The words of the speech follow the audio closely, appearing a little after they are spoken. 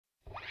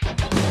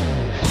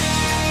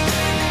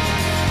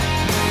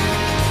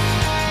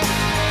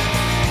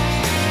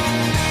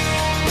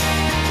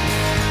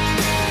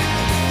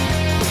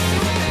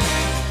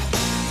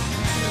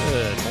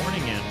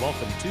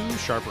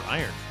Sharper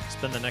Iron.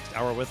 Spend the next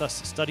hour with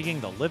us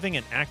studying the living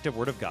and active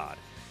Word of God.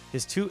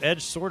 His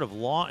two-edged sword of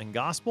law and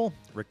gospel,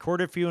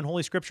 recorded for you in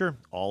Holy Scripture,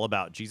 all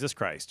about Jesus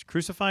Christ,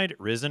 crucified,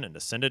 risen, and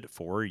ascended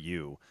for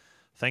you.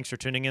 Thanks for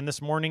tuning in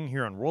this morning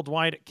here on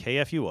Worldwide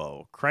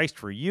KFUO. Christ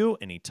for you,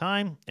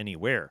 anytime,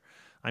 anywhere.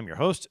 I'm your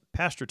host,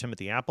 Pastor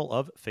Timothy Appel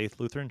of Faith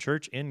Lutheran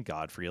Church in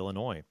Godfrey,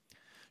 Illinois.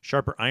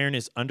 Sharper Iron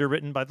is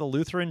underwritten by the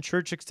Lutheran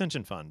Church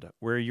Extension Fund,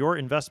 where your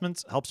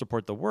investments help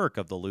support the work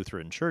of the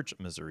Lutheran Church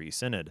Missouri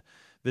Synod.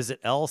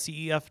 Visit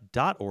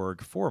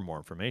lcef.org for more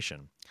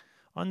information.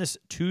 On this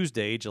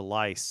Tuesday,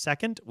 July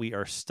 2nd, we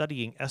are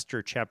studying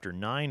Esther chapter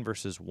 9,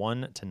 verses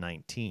 1 to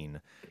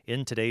 19.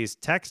 In today's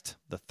text,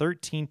 the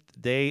 13th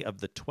day of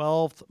the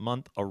 12th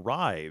month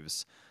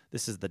arrives.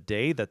 This is the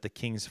day that the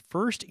king's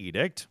first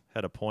edict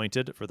had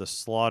appointed for the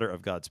slaughter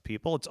of God's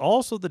people. It's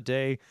also the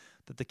day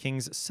that the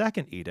king's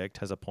second edict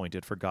has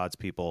appointed for God's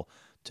people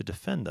to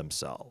defend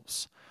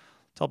themselves.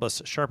 To help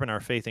us sharpen our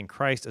faith in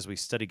Christ as we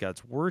study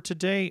God's Word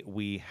today,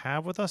 we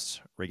have with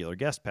us regular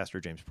guest, Pastor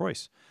James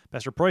Preus.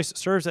 Pastor Preus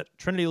serves at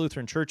Trinity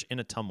Lutheran Church in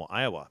Ottumwa,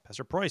 Iowa.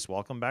 Pastor Preus,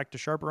 welcome back to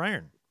Sharper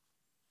Iron.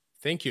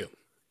 Thank you.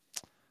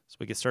 So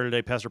we get started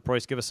today. Pastor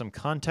Preus, give us some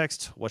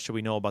context. What should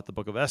we know about the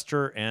book of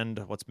Esther and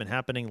what's been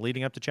happening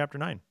leading up to chapter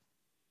 9?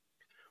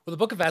 Well, the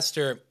book of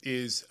Esther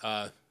is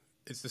the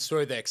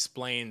story that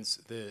explains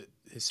the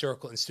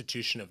historical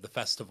institution of the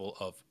festival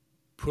of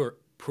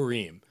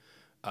Purim.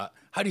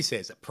 How do you say it?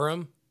 Is it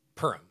Purim?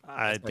 Purim.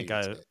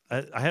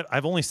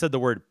 I've only said the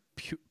word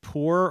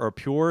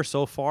pure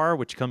so far,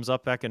 which comes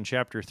up back in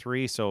chapter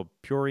 3. So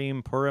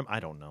Purim,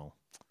 I don't know.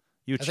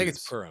 I think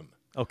it's Purim.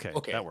 Okay,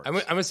 that works. I'm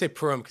going to say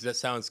Purim because that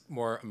sounds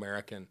more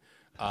American.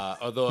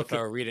 Although if I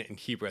were reading it in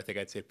Hebrew, I think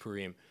I'd say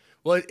Purim.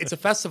 Well, it's a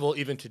festival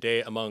even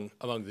today among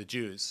the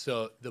Jews.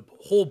 So the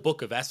whole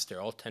book of Esther,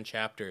 all 10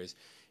 chapters,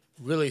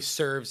 really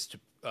serves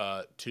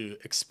to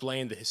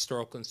explain the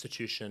historical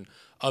institution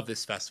of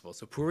this festival.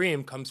 So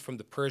Purim comes from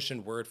the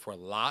Persian word for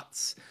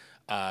lots,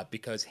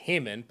 because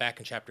Haman, back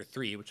in chapter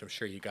 3, which I'm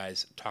sure you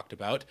guys talked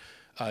about,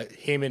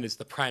 Haman is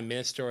the prime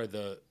minister or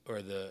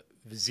the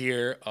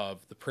vizier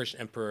of the Persian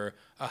emperor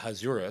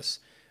Ahasuerus,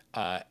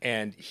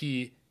 and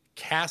he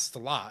cast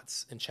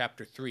lots in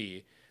chapter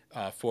 3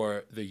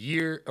 for the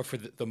year, or for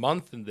the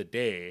month and the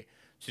day,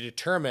 to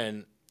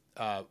determine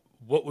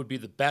what would be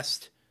the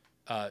best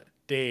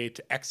day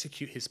to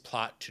execute his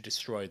plot to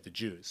destroy the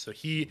Jews. So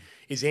he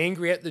is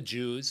angry at the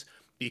Jews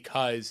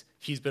because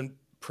he's been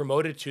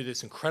promoted to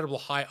this incredible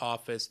high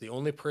office. The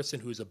only person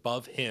who's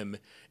above him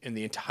in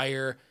the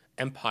entire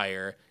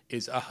empire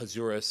is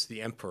Ahasuerus,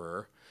 the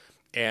emperor,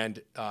 and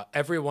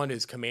everyone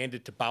is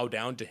commanded to bow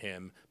down to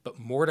him, but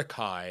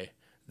Mordecai,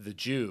 the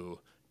Jew,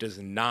 does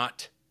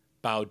not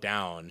bow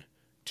down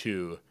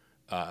to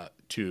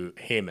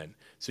Haman.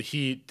 So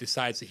he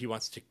decides that he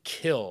wants to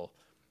kill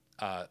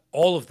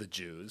all of the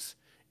Jews,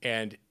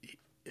 and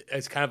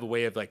as kind of a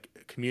way of like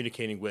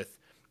communicating with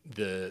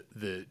the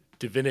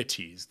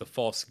divinities, the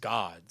false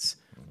gods,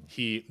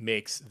 he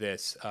makes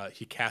this,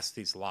 he casts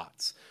these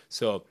lots.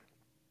 So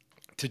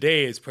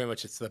today is pretty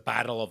much, it's the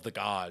battle of the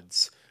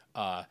gods,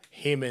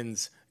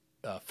 Haman's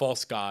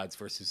false gods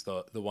versus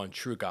the one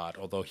true God,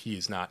 although he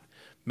is not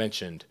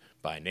mentioned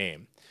by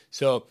name.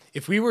 So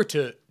if we were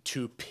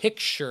to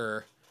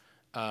picture,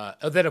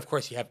 then of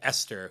course you have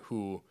Esther,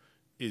 who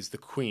is the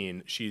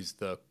queen. She's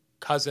the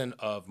cousin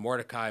of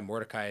Mordecai.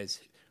 Mordecai is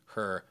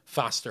her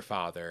foster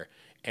father,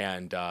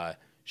 and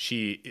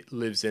she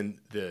lives in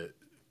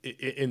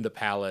the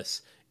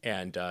palace,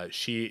 and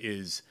she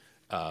is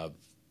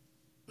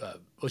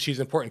she's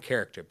an important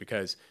character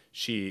because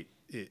she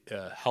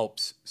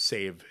helps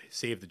save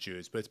the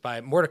Jews, but it's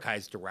by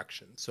Mordecai's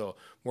direction. So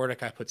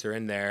Mordecai puts her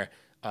in there.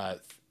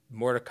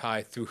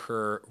 Mordecai, through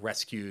her,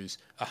 rescues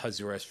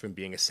Ahasuerus from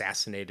being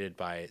assassinated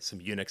by some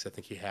eunuchs I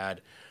think he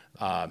had.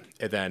 And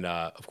then,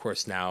 of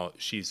course, now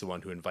she's the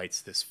one who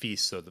invites this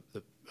feast. So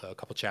a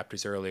couple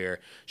chapters earlier,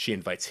 she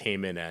invites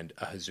Haman and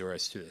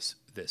Ahasuerus to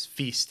this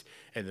feast,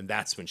 and then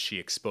that's when she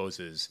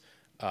exposes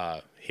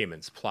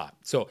Haman's plot.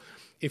 So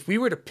if we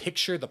were to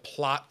picture the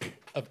plot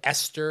of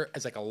Esther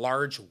as like a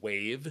large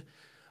wave,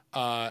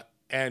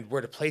 and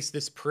were to place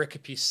this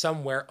pericope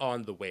somewhere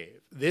on the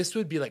wave, this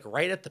would be like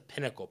right at the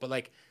pinnacle, but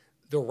like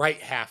the right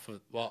half of,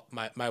 well,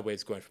 my way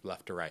is going from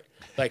left to right,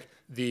 like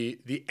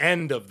the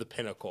end of the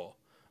pinnacle,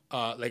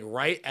 like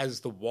right as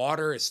the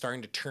water is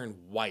starting to turn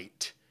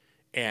white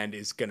and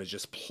is going to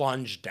just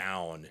plunge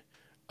down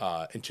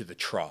into the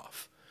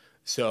trough.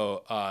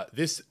 So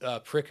this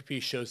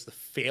pericope shows the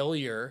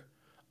failure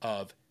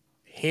of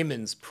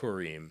Haman's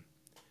Purim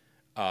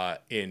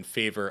in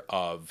favor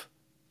of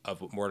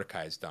what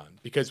Mordecai has done.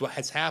 Because what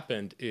has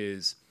happened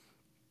is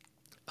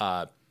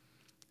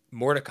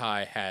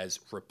Mordecai has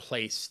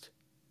replaced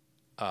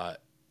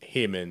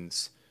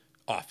Haman's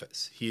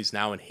office. He is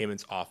now in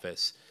Haman's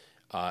office,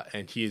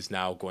 and he is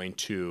now going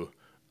to,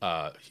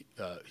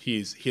 he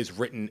has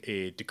written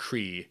a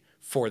decree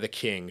for the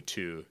king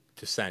to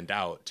send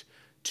out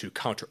to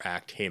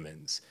counteract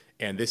Haman's.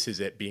 And this is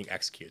it being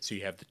executed. So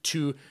you have the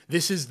two,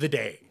 this is the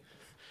day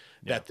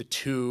that the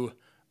two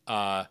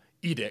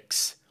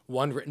edicts,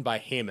 one written by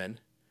Haman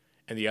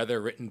and the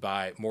other written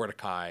by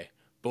Mordecai,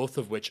 both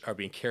of which are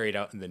being carried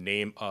out in the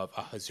name of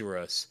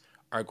Ahasuerus,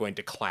 are going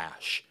to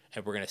clash,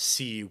 and we're going to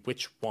see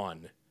which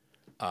one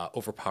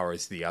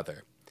overpowers the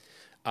other.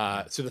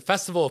 So the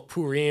festival of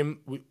Purim,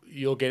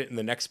 you'll get it in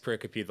the next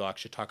pericope they'll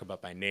actually talk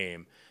about by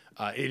name.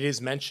 It is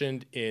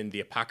mentioned in the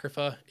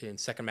Apocrypha in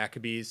 2nd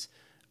Maccabees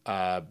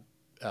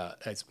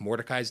as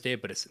Mordecai's Day,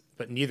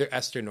 but neither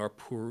Esther nor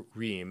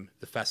Purim,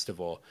 the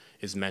festival,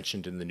 is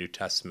mentioned in the New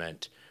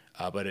Testament.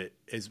 But it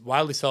is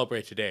widely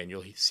celebrated today, and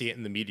you'll see it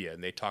in the media,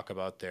 and they talk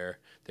about their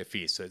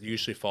feast. So it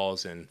usually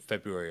falls in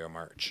February or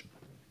March.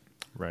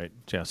 Right.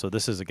 Yeah. So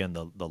this is, again,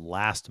 the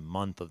last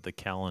month of the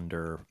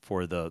calendar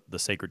for the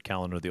sacred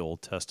calendar of the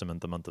Old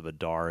Testament. The month of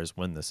Adar is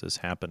when this is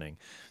happening.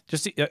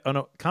 Just on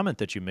a comment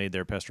that you made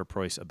there, Pastor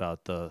Preus,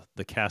 about the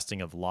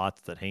casting of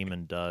lots that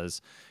Haman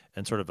does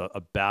and sort of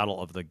a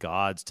battle of the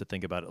gods, to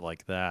think about it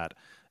like that.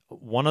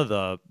 One of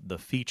the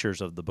features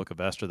of the book of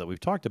Esther that we've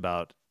talked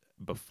about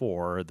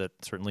before, that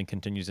certainly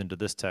continues into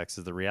this text,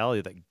 is the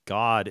reality that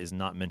God is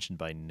not mentioned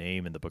by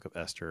name in the book of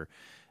Esther.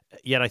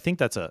 Yet I think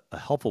that's a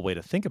helpful way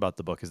to think about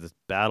the book, is this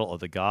battle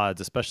of the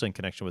gods, especially in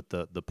connection with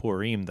the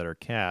Purim that are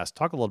cast.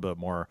 Talk a little bit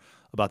more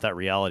about that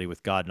reality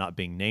with God not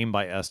being named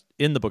by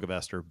in the book of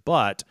Esther,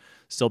 but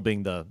still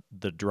being the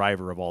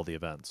driver of all the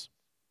events.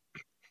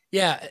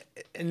 Yeah,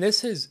 and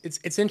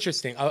it's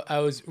interesting. I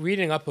was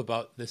reading up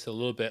about this a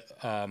little bit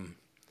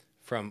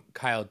from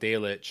Kyle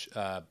Dalich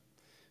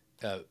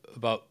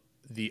about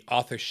the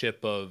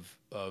authorship of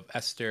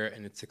Esther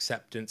and its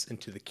acceptance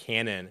into the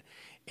canon.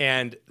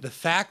 And the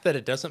fact that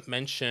it doesn't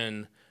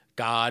mention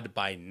God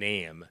by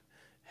name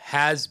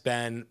has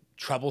been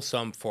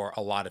troublesome for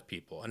a lot of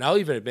people. And I'll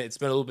even admit it's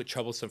been a little bit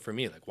troublesome for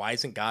me. Like, why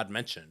isn't God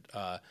mentioned?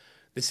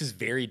 This is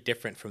very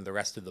different from the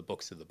rest of the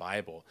books of the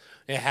Bible.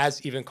 It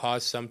has even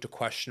caused some to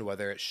question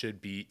whether it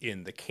should be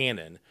in the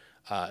canon,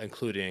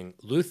 including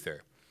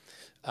Luther.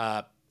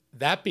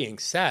 That being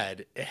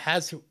said, it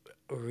has a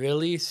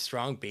really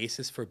strong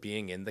basis for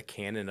being in the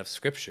canon of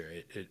Scripture.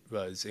 It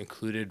was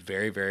included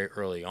very, very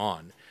early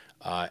on.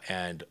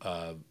 And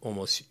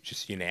almost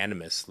just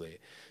unanimously.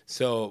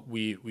 So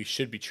we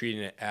should be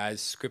treating it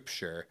as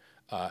Scripture.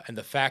 And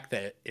the fact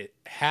that it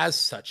has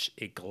such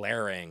a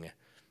glaring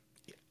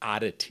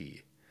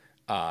oddity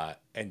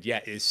and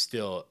yet is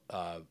still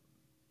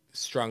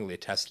strongly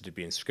attested to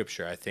being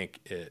Scripture, I think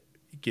it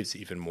gives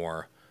even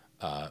more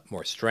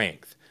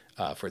strength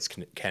for its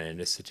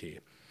canonicity.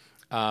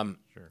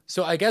 Sure.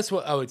 So I guess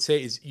what I would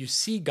say is you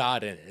see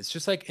God in it. It's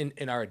just like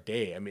in our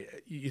day. I mean,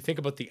 you think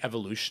about the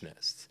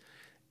evolutionists.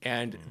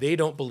 And they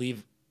don't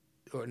believe,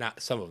 or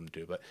not some of them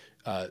do, but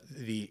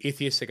the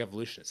atheistic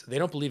evolutionists, they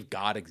don't believe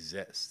God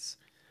exists.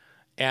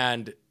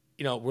 And,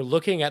 we're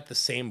looking at the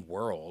same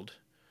world.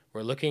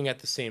 We're looking at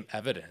the same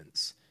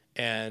evidence.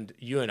 And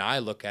you and I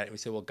look at it and we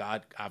say, well,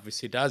 God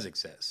obviously does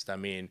exist. I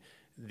mean,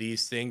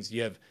 these things,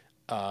 you have,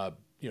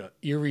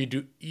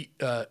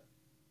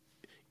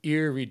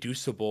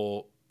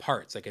 irreducible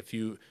parts. Like if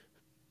you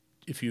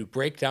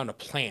break down a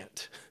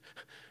plant,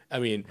 I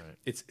mean,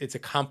 right. It's a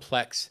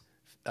complex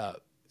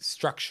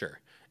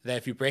structure that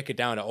if you break it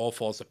down, it all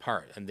falls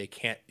apart, and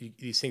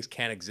these things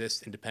can't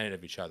exist independent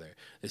of each other.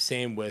 The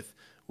same with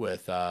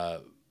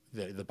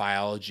the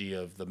biology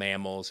of the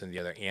mammals and the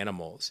other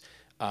animals.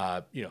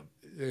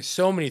 There's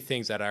so many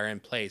things that are in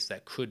place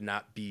that could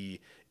not be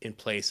in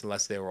place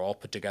unless they were all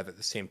put together at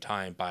the same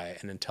time by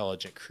an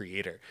intelligent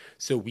creator.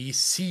 So we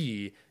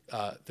see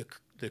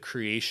the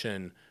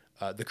creation,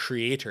 the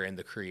creator in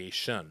the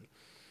creation.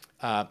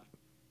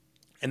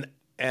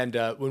 And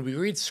when we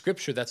read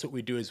Scripture, that's what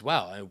we do as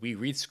well. And we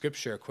read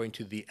Scripture according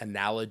to the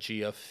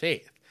analogy of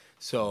faith.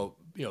 So,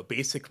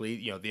 basically,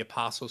 the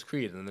Apostles'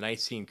 Creed and the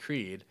Nicene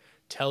Creed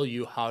tell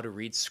you how to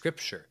read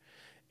Scripture.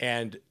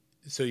 And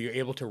so you're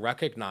able to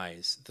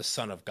recognize the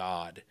Son of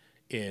God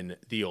in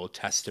the Old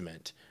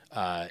Testament,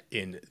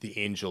 in the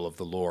angel of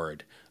the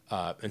Lord,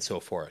 and so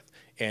forth.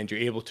 And you're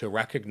able to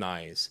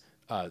recognize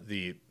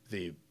the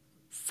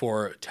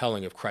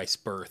foretelling of Christ's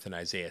birth in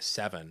Isaiah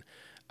 7,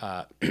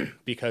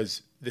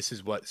 because this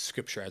is what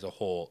Scripture as a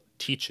whole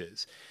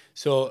teaches.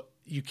 So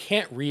you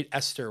can't read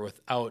Esther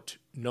without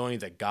knowing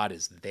that God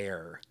is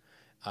there.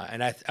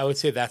 And I would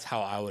say that's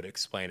how I would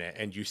explain it.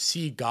 And you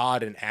see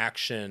God in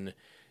action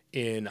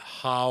in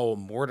how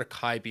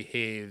Mordecai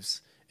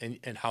behaves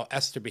and how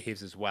Esther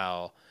behaves as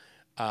well,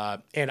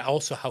 and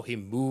also how he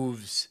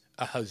moves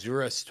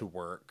Ahasuerus to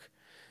work.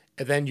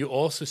 And then you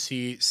also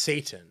see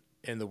Satan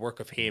in the work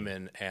of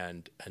Haman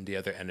and the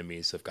other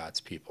enemies of God's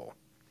people.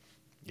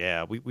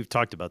 Yeah, we've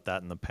talked about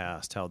that in the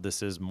past, how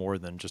this is more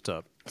than just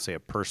a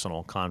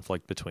personal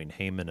conflict between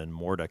Haman and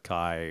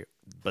Mordecai,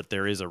 but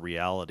there is a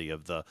reality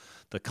of the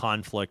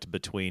conflict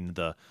between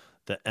the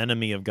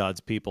enemy of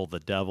God's people,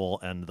 the devil,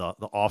 and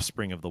the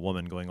offspring of the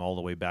woman, going all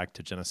the way back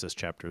to Genesis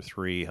chapter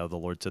 3, how the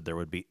Lord said there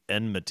would be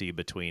enmity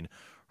between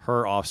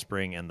her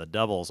offspring and the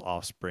devil's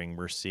offspring.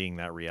 We're seeing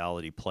that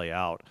reality play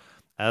out.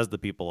 as the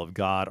people of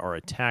God are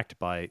attacked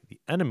by the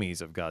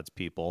enemies of God's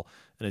people.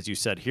 And as you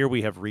said, here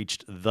we have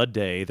reached the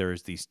day.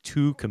 There's these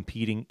two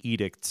competing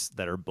edicts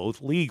that are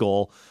both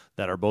legal,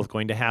 that are both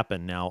going to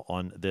happen now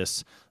on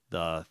this,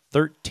 the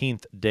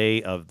 13th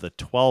day of the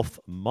 12th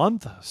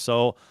month.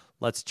 So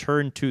let's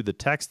turn to the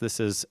text. This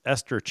is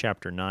Esther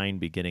chapter 9,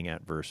 beginning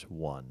at verse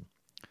 1.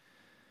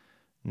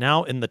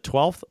 Now in the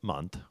 12th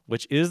month,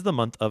 which is the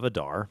month of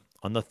Adar,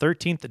 on the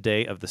 13th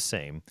day of the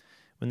same,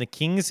 when the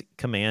king's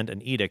command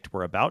and edict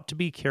were about to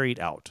be carried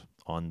out,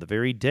 on the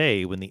very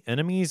day when the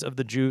enemies of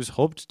the Jews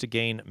hoped to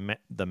gain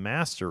the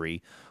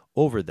mastery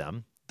over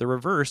them, the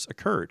reverse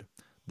occurred.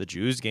 The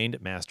Jews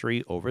gained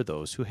mastery over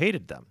those who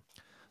hated them.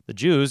 The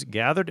Jews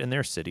gathered in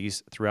their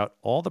cities throughout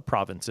all the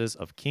provinces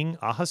of King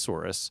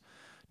Ahasuerus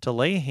to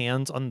lay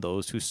hands on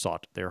those who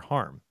sought their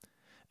harm,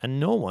 and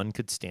no one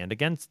could stand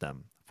against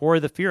them, for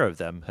the fear of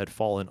them had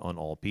fallen on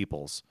all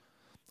peoples.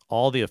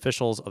 All the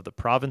officials of the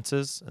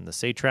provinces, and the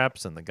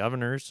satraps, and the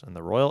governors, and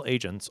the royal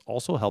agents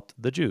also helped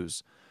the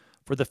Jews,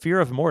 for the fear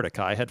of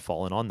Mordecai had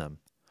fallen on them.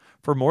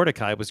 For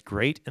Mordecai was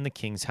great in the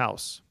king's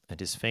house, and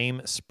his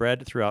fame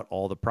spread throughout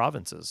all the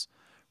provinces,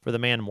 for the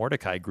man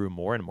Mordecai grew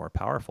more and more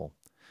powerful.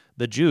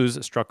 The Jews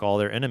struck all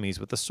their enemies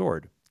with the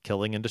sword,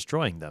 killing and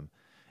destroying them,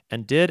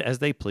 and did as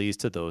they pleased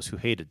to those who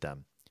hated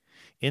them.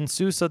 In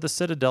Susa, the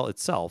citadel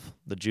itself,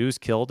 the Jews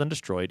killed and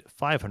destroyed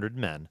 500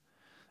 men,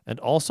 and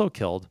also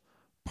killed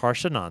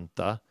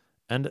Parshanantha,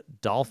 and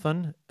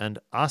Dalphon, and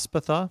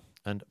Aspatha,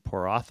 and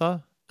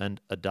Poratha, and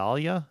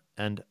Adalia,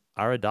 and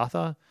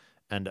Aridatha,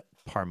 and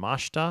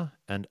Parmashta,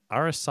 and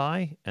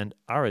Arisai, and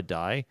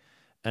Aridai,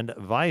 and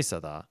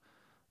Vaizatha,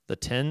 the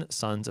 10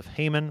 sons of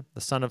Haman, the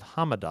son of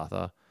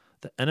Hamadatha,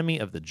 the enemy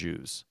of the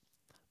Jews.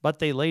 But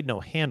they laid no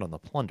hand on the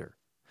plunder.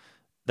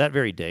 That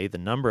very day, the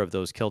number of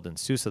those killed in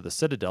Susa the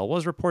citadel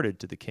was reported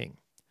to the king.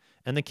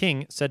 And the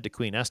king said to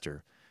Queen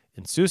Esther,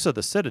 "In Susa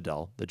the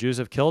citadel, the Jews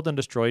have killed and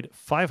destroyed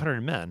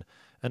 500 men,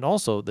 and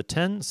also the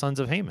 10 sons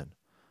of Haman.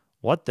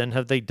 What then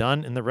have they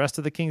done in the rest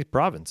of the king's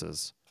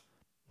provinces?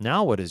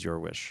 Now what is your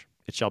wish?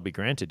 It shall be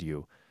granted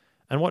you.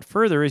 And what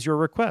further is your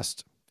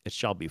request? It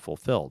shall be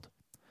fulfilled."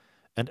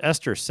 And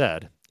Esther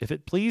said, "If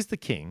it please the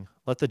king,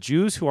 let the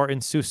Jews who are in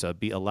Susa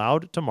be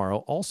allowed tomorrow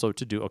also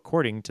to do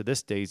according to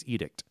this day's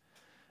edict,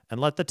 and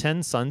let the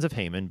 10 sons of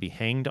Haman be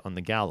hanged on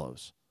the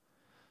gallows."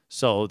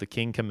 So the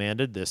king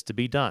commanded this to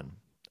be done.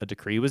 A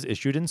decree was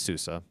issued in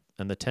Susa,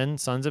 and the 10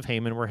 sons of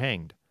Haman were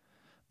hanged.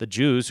 The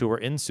Jews who were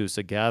in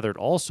Susa gathered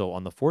also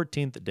on the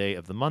 14th day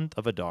of the month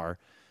of Adar,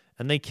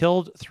 and they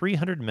killed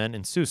 300 men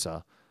in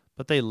Susa,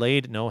 but they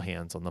laid no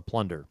hands on the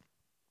plunder.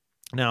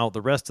 Now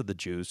the rest of the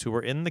Jews who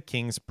were in the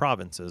king's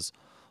provinces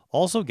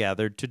also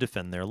gathered to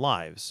defend their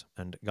lives,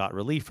 and got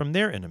relief from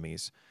their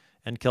enemies,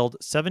 and killed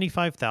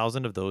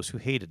 75,000 of those who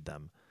hated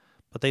them,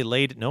 but they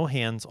laid no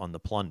hands on the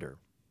plunder.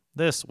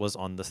 This was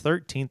on the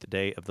 13th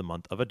day of the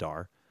month of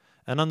Adar,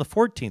 and on the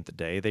 14th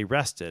day they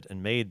rested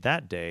and made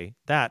that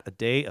a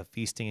day of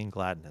feasting and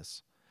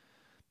gladness.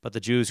 But the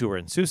Jews who were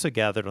in Susa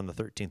gathered on the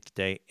 13th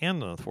day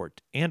and on the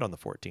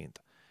 14th,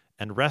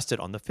 and rested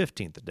on the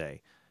 15th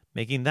day,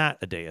 making that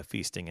a day of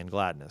feasting and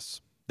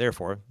gladness.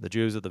 Therefore, the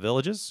Jews of the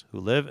villages who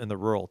live in the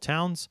rural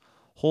towns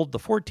hold the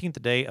 14th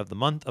day of the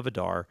month of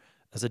Adar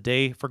as a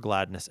day for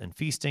gladness and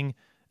feasting,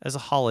 as a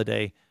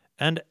holiday,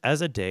 and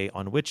as a day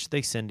on which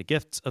they send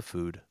gifts of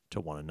food to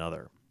one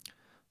another.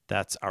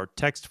 That's our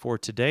text for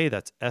today.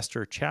 That's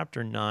Esther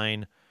chapter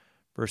 9,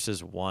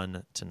 verses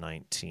 1 to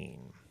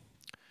 19.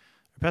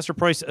 Pastor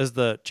Preus, as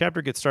the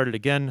chapter gets started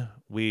again,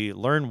 we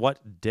learn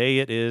what day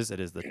it is.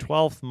 It is the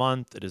 12th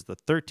month. It is the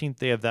 13th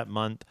day of that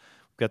month.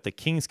 We've got the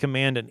king's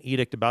command and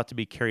edict about to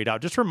be carried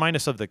out. Just remind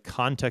us of the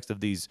context of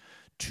these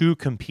two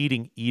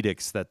competing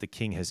edicts that the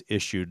king has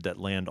issued that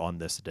land on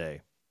this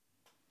day.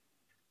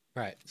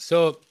 Right.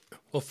 So,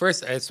 well,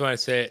 first, I just want to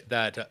say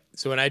that,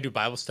 so when I do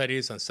Bible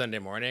studies on Sunday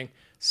morning,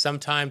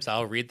 sometimes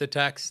I'll read the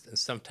text, and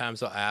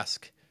sometimes I'll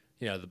ask,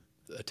 the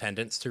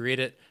attendants to read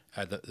it,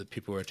 the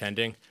people who are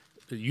attending,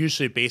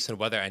 usually based on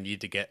whether I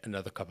need to get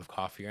another cup of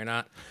coffee or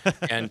not.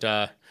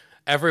 And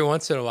every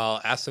once in a while,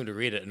 I'll ask them to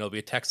read it, and it'll be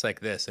a text like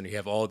this, and you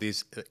have all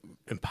these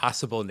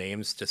impossible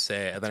names to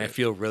say, and then I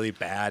feel really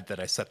bad that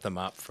I set them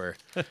up for.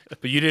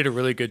 But you did a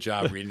really good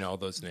job reading all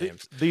those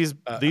names. These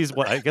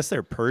what I guess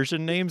they're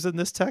Persian names in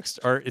this text.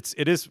 Or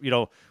it is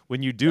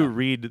when you do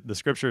read the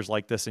scriptures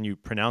like this and you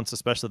pronounce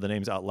especially the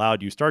names out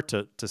loud, you start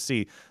to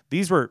see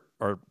these are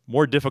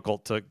more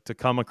difficult to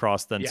come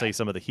across than say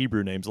some of the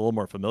Hebrew names. A little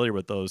more familiar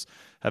with those,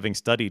 having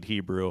studied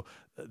Hebrew.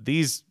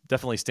 These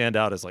definitely stand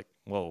out as like,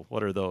 whoa,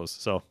 what are those?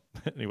 So,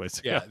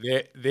 anyways,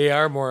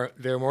 they're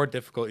more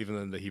difficult even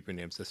than the Hebrew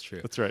names. That's true.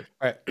 That's right.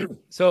 All right.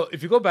 So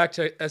if you go back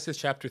to Esther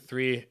chapter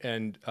 3,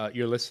 and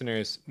your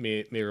listeners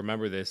may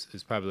remember this,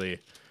 is probably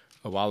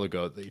a while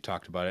ago that you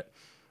talked about it.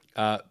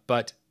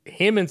 But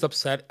Haman's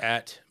upset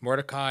at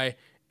Mordecai,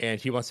 and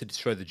he wants to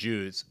destroy the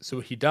Jews. So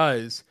what he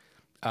does,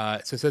 so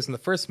it says in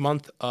the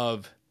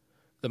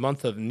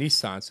month of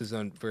Nisan, so this is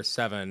on verse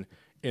 7,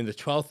 in the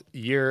 12th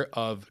year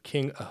of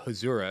King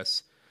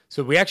Ahasuerus.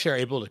 So we actually are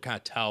able to kind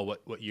of tell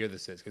what year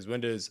this is, because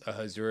when does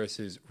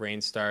Ahasuerus' reign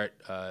start?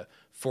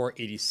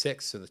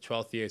 486, so the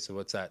 12th year. So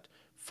what's that?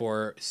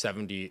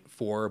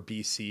 474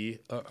 BC,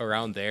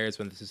 around there is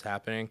when this is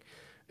happening.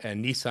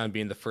 And Nisan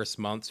being the first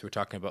month, so we're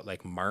talking about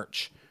like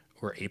March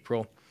or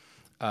April.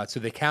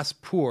 So they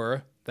cast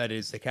pur, that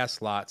is, they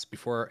cast lots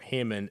before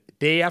Haman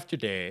day after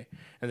day,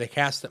 and they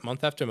cast it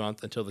month after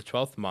month until the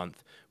 12th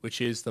month,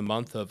 which is the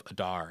month of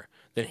Adar.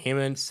 Then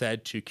Haman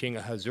said to King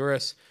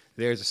Ahasuerus,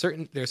 there are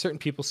certain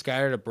people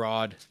scattered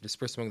abroad,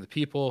 dispersed among the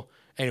people.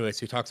 Anyway, so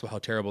he talks about how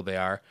terrible they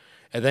are.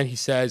 And then he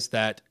says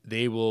that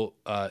he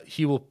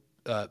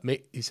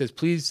says,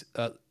 please,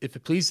 if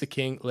it please the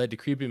king, let a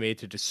decree be made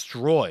to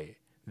destroy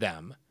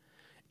them,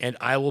 and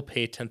I will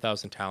pay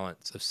 10,000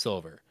 talents of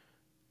silver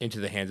into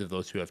the hands of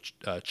those who have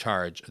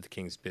charge of the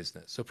king's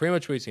business. So pretty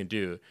much what he's going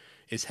to do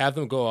is have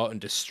them go out and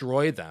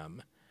destroy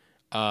them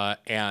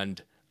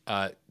and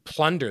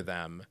plunder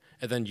them,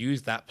 and then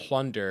use that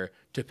plunder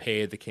to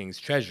pay the king's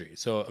treasury.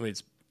 So, I mean,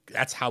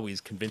 that's how he's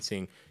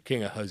convincing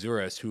King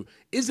Ahasuerus, who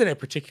isn't a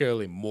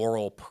particularly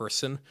moral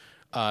person,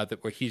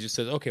 where he just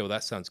says, okay, well,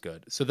 that sounds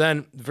good. So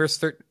then verse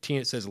 13,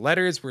 it says,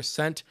 letters were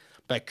sent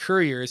by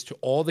couriers to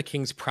all the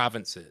king's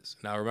provinces.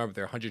 Now, remember,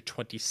 there are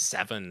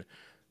 127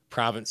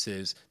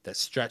 provinces that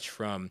stretch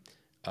from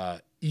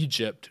from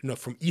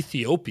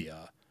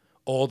Ethiopia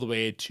all the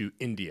way to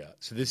India.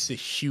 So this is a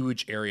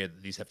huge area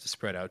that these have to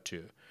spread out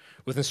to,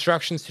 with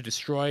instructions to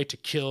destroy, to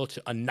kill,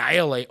 to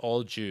annihilate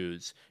all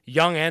Jews,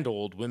 young and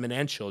old, women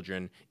and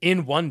children,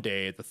 in one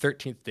day, the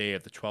 13th day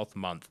of the 12th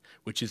month,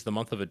 which is the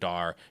month of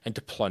Adar, and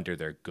to plunder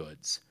their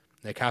goods.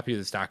 And a copy of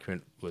this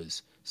document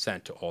was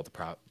sent to all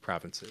the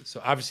provinces.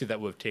 So obviously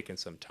that would have taken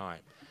some time.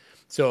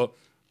 So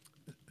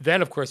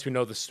then, of course, we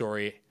know the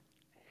story.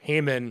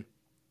 Haman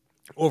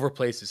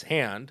overplays his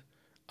hand.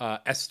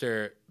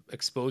 Esther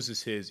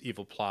exposes his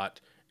evil plot,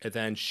 and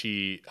then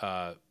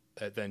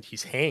then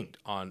he's hanged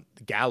on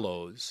the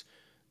gallows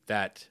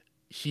that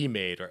he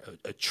made, or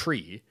a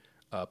tree,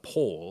 a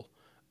pole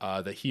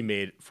that he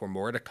made for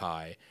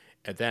Mordecai.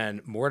 And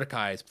then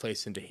Mordecai is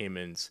placed into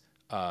Haman's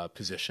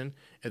position.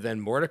 And then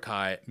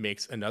Mordecai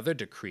makes another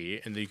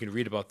decree, and you can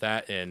read about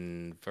that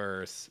in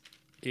verse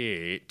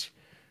 8,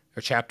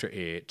 or chapter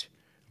 8,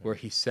 where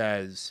he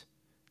says,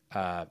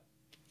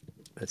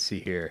 let's see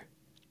here.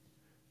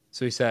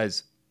 So he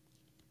says,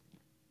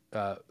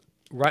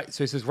 right.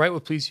 So he says, "Right,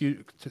 what please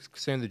you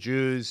concerning the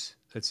Jews."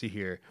 Let's see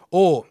here.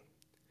 Oh,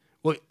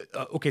 well,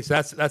 okay.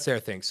 So that's their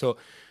thing. So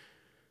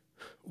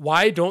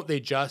why don't they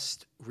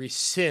just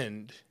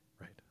rescind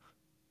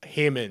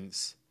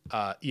Haman's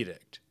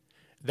edict?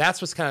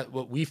 That's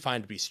what we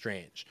find to be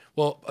strange.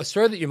 Well, a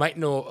story that you might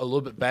know a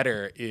little bit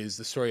better is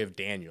the story of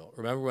Daniel.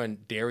 Remember when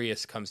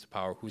Darius comes to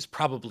power, who's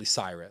probably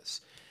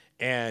Cyrus,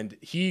 and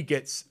he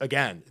gets,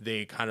 again,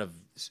 they kind of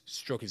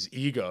stroke his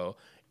ego,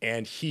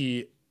 and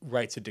he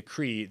writes a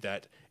decree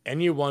that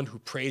anyone who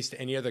prays to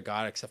any other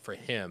god except for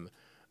him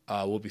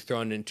will be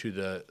thrown into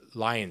the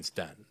lion's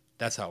den.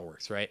 That's how it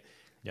works, right?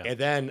 Yeah. And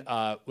then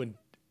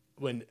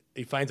when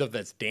he finds out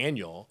that's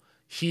Daniel,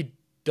 he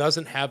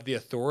doesn't have the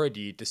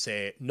authority to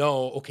say,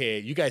 no, okay,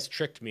 you guys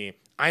tricked me.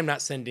 I'm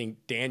not sending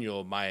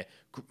Daniel, my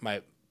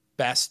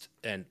best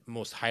and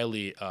most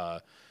highly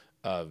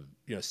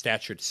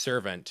statured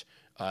servant,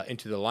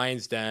 into the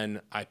lion's den.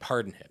 I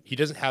pardon him. He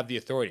doesn't have the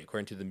authority,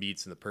 according to the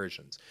Medes and the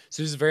Persians.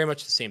 So this is very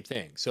much the same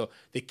thing. So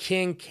the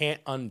king can't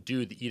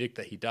undo the edict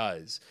that he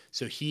does.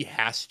 So he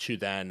has to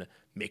then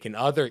make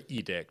another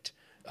edict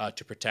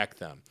to protect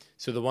them.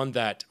 So the one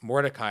that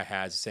Mordecai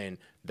has is saying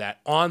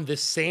that on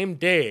this same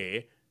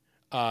day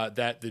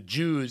that the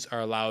Jews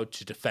are allowed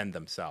to defend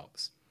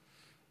themselves,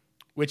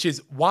 which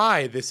is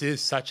why this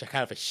is such a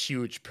kind of a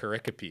huge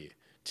pericope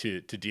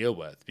to deal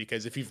with.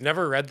 Because if you've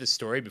never read this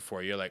story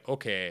before, you're like,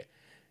 okay,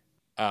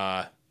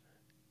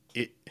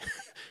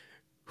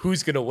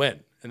 who's going to win?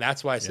 And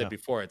that's why I said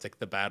before, it's like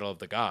the battle of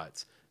the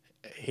gods.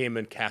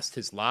 Haman cast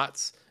his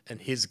lots,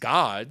 and his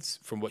gods,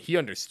 from what he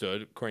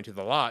understood, according to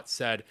the lot,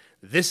 said,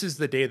 this is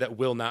the day that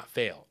will not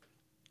fail.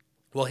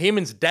 Well,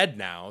 Haman's dead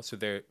now,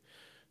 so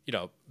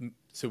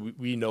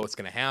we know what's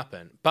going to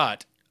happen.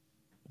 But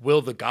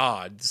will the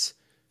gods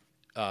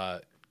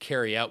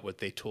carry out what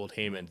they told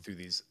Haman through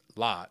these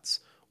lots,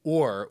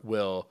 or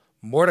will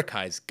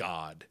Mordecai's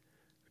God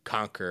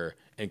conquer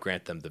and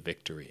grant them the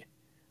victory?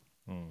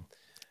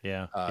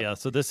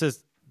 So this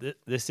is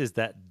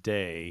that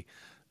day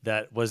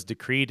that was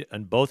decreed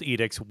in both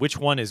edicts. Which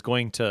one is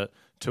going to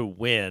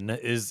win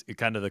is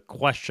kind of the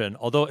question.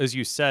 Although, as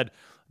you said,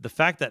 the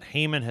fact that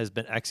Haman has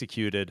been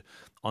executed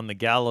on the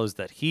gallows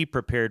that he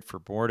prepared for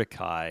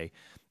Mordecai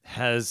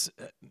has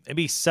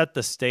maybe set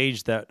the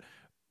stage that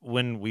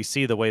when we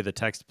see the way the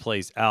text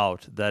plays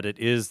out, that it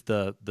is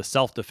the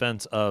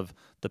self-defense of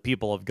the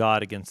people of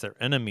God against their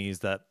enemies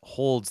that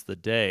holds the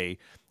day.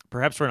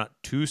 Perhaps we're not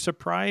too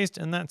surprised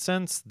in that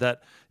sense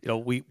that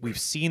we've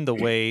seen the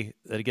way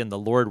that, again, the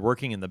Lord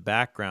working in the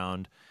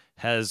background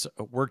has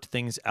worked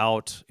things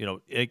out,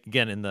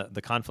 again, in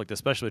the conflict,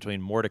 especially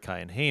between Mordecai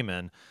and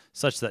Haman,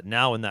 such that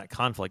now when that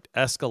conflict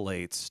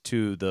escalates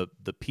to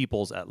the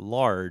peoples at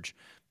large,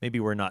 maybe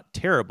we're not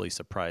terribly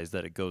surprised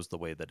that it goes the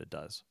way that it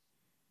does.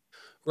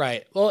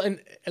 Right. Well,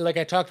 and like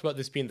I talked about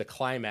this being the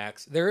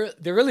climax, there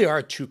really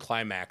are two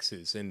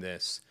climaxes in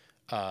this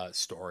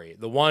story.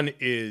 The one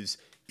is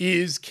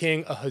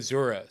King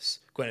Ahasuerus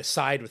going to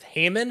side with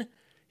Haman,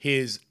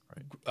 his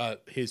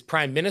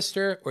prime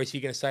minister, or is he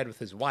going to side with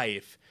his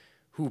wife,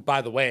 who,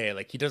 by the way,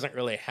 like he doesn't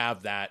really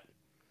have that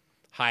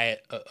high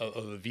of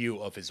a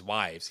view of his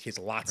wives. He has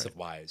lots of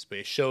wives, but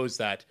it shows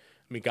that,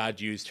 I mean,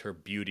 God used her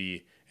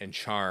beauty and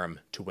charm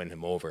to win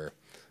him over.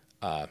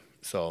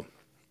 So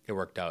it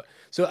worked out.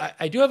 So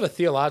I do have a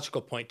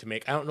theological point to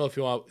make. I don't know if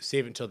you want to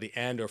save it until the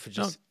end or if it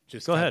just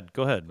go ahead.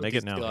 Make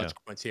it now.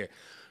 Theological points here.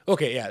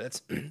 Okay, yeah,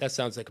 that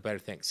sounds like a better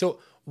thing. So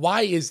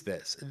why is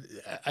this?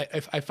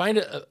 I find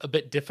it a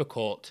bit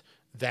difficult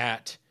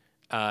that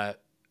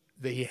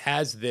he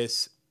has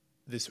this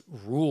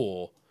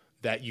rule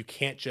that you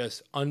can't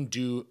just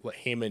undo what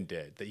Haman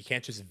did, that you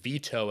can't just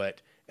veto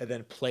it and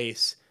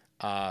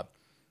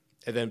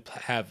then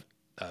have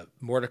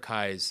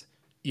Mordecai's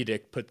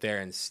edict put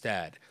there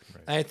instead.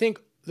 Right. And I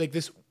think like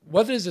this,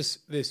 what does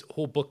this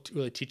whole book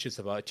really teach us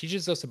about? It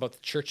teaches us about the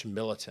church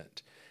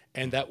militant,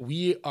 and that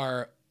we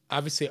are,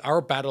 obviously our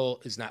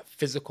battle is not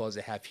physical as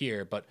they have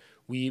here, but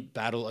we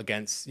battle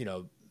against,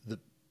 the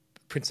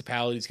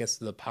principalities, against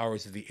the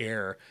powers of the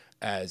air,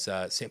 as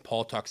St.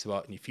 Paul talks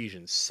about in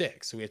Ephesians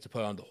 6. So we have to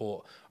put on the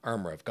whole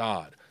armor of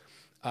God.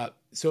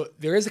 So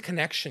there is a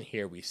connection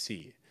here we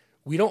see.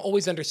 We don't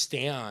always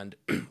understand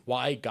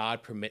why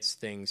God permits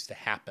things to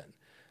happen.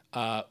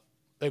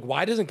 Like,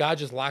 why doesn't God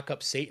just lock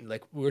up Satan?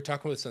 Like, we were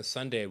talking about this on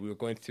Sunday. We were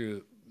going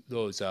through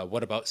those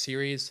What About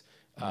series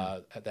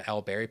that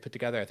Al Berry put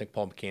together. I think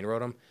Paul McCain wrote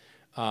them.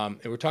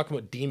 And we're talking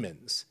about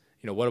demons.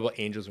 What about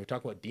angels? We're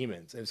talking about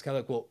demons. And it's kind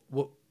of like,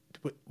 well,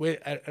 wait,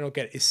 I don't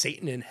get it. Is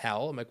Satan in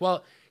hell? I'm like,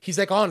 well, he's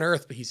like on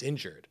earth, but he's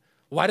injured.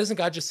 Why doesn't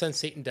God just send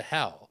Satan to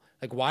hell?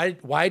 Like,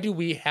 why do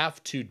we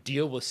have to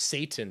deal with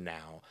Satan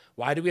now?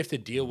 Why do we have to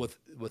deal with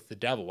the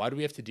devil? Why do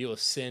we have to deal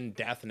with sin,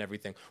 death, and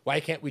everything? Why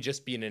can't we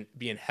just be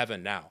in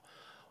heaven now?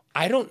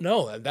 I don't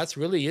know. That's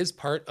really is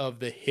part of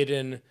the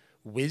hidden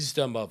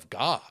wisdom of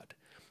God.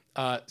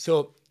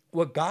 So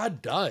what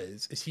God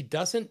does is he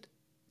doesn't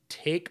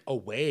take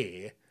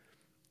away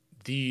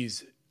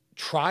these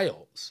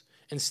trials.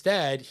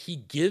 Instead, he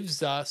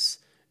gives us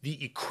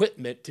the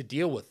equipment to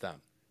deal with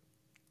them.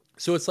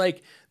 So it's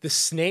like the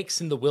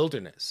snakes in the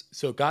wilderness.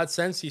 So God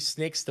sends these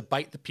snakes to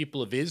bite the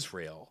people of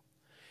Israel,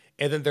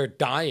 and then they're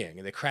dying,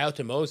 and they cry out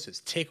to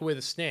Moses, take away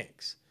the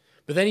snakes.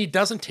 But then he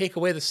doesn't take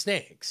away the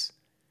snakes.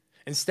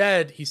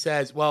 Instead, he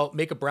says, well,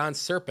 make a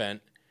bronze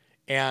serpent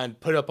and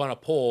put it up on a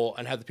pole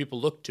and have the people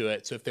look to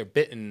it. So if they're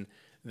bitten,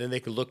 then they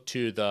could look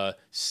to the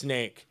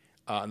snake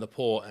on the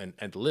pole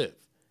and live.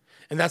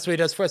 And that's what he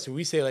does for us. So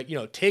we say, like,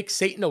 take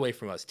Satan away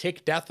from us,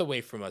 take death away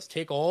from us,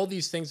 take all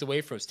these things away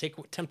from us, take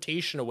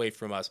temptation away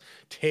from us,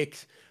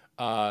 take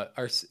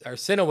our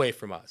sin away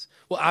from us.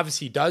 Well,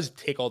 obviously, he does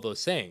take all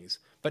those things,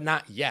 but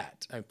not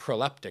yet,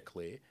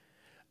 proleptically.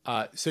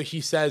 So he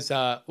says,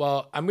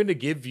 well, I'm going to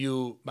give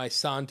you my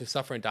son to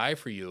suffer and die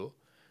for you,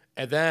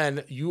 and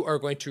then you are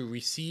going to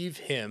receive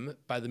him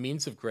by the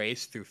means of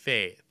grace through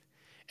faith,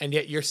 and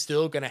yet you're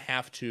still going to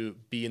have to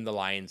be in the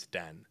lion's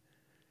den.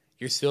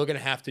 You're still going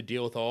to have to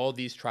deal with all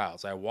these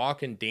trials. I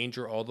walk in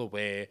danger all the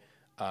way.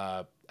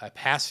 I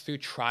pass through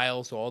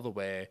trials all the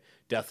way.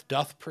 Death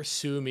doth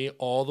pursue me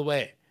all the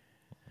way.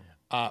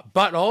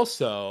 But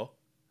also,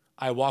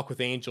 I walk with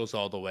angels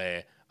all the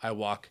way. I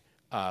walk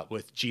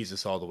with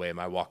Jesus all the way.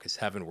 My walk is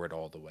heavenward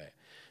all the way.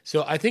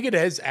 So I think it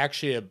is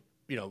actually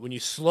when you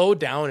slow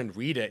down and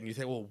read it and you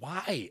say, well,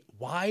 why?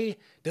 Why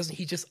doesn't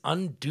he just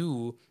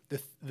undo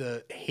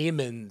the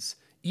Haman's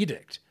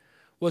edict?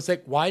 Well, it's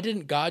like, why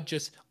didn't God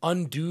just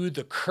undo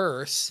the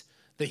curse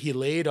that he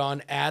laid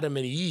on Adam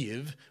and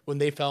Eve when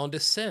they fell into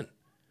sin?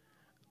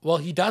 Well,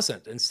 he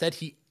doesn't. Instead,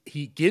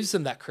 he gives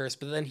them that curse,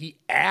 but then he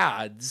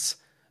adds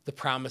the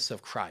promise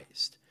of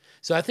Christ.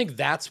 So I think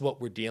that's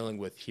what we're dealing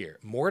with here.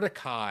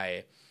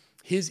 Mordecai,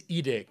 his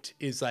edict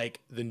is like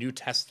the New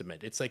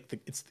Testament. It's like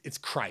it's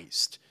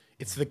Christ.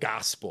 It's the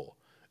gospel.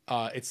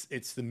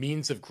 It's the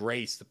means of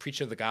grace, the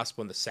preaching of the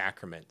gospel and the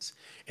sacraments.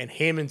 And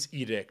Haman's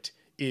edict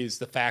is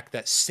the fact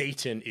that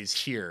Satan is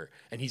here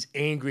and he's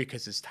angry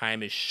because his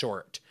time is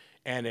short,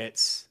 and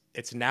it's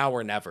now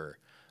or never.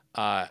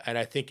 And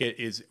I think it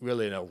is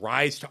really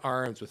rise to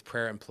arms with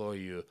prayer, implore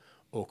you,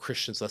 O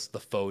Christians, lest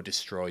the foe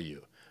destroy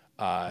you.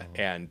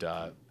 And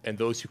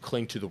those who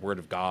cling to the word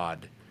of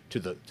God, to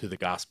the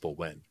gospel,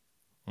 win.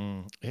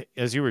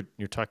 As you're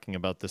talking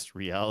about this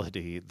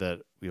reality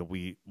that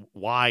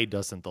why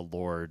doesn't the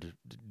Lord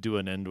do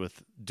an end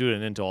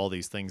to all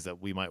these things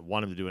that we might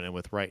want him to do an end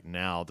with right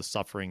now, the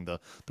suffering, the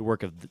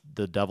work of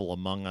the devil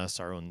among us,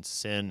 our own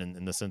sin, and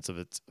in the sense of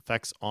its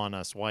effects on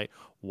us. Why?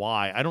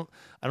 I don't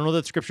know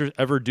that scriptures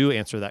ever do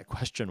answer that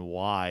question,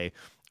 why.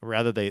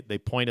 Rather, they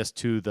point us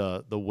to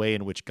the way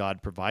in which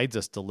God provides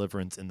us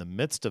deliverance in the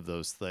midst of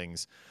those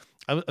things.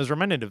 I was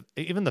reminded of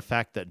even the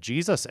fact that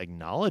Jesus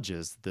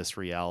acknowledges this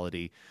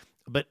reality,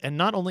 and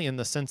not only in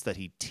the sense that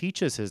he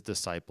teaches his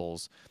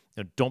disciples,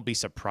 don't be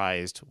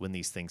surprised when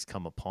these things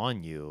come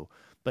upon you,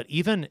 but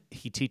even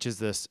he teaches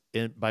this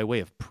by way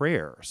of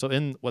prayer. So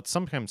in what's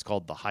sometimes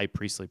called the high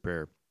priestly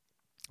prayer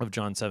of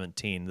John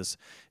 17, this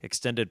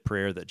extended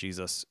prayer that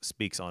Jesus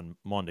speaks on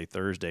Maundy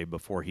Thursday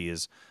before he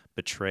is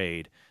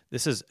betrayed.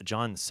 This is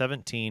John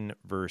 17,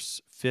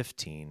 verse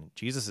 15.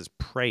 Jesus is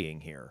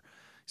praying here.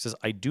 He says,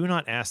 I do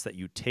not ask that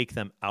you take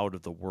them out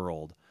of the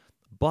world,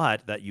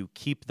 but that you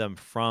keep them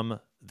from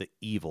the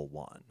evil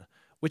one,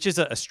 which is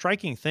a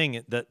striking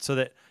thing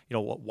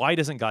why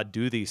doesn't God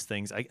do these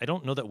things? I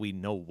don't know that we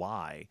know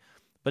why,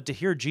 but to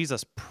hear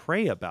Jesus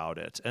pray about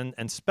it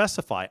and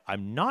specify,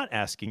 I'm not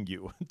asking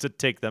you to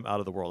take them out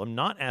of the world. I'm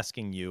not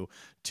asking you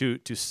to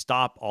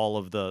stop all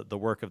of the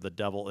work of the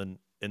devil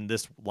in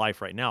this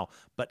life right now,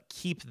 but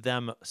keep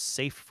them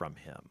safe from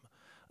him.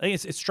 I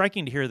think it's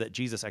striking to hear that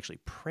Jesus actually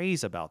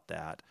prays about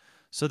that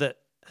so that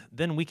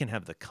then we can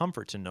have the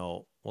comfort to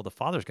know, well, the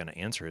Father's going to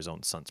answer his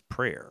own son's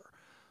prayer,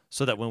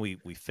 so that when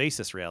we face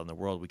this reality in the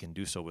world, we can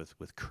do so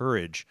with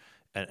courage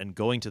and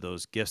going to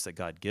those gifts that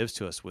God gives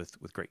to us with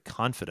great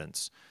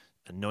confidence,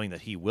 and knowing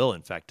that he will,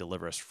 in fact,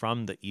 deliver us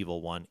from the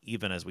evil one,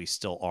 even as we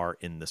still are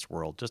in this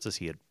world, just as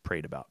he had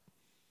prayed about.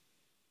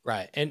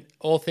 Right. And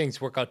all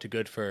things work out to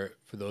good for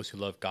those who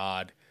love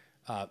God.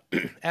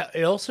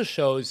 It also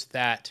shows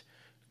that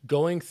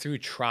going through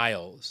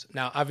trials,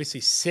 now,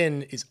 obviously,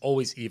 sin is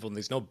always evil, and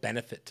there's no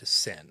benefit to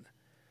sin.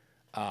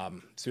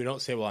 So we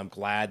don't say, well, I'm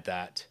glad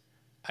that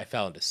I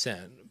fell into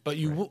sin. But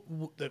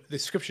the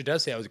scripture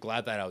does say, I was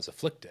glad that I was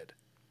afflicted.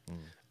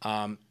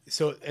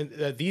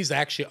 These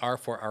actually are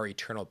for our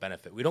eternal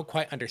benefit. We don't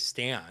quite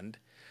understand.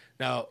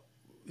 Now,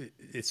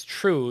 it's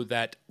true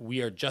that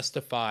we are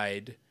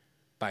justified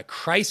by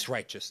Christ's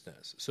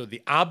righteousness. So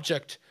the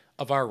object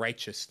of our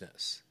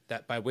righteousness,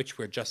 that by which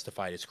we're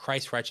justified, is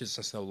Christ's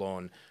righteousness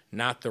alone,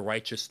 not the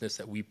righteousness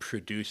that we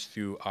produce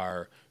through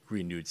our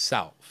renewed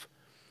self.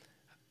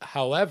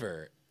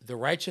 However, the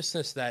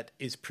righteousness that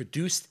is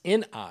produced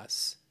in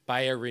us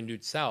by our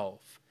renewed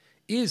self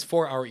is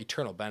for our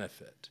eternal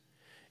benefit.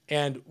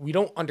 And we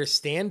don't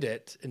understand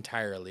it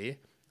entirely.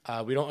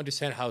 We don't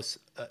understand how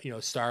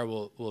star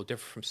will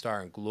differ from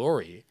star in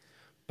glory,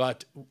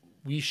 but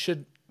we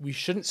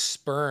shouldn't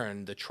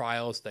spurn the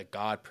trials that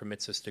God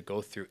permits us to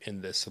go through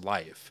in this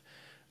life,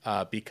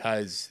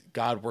 because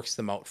God works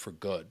them out for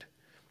good,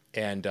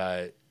 and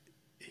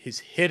his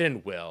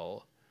hidden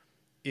will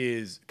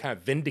is kind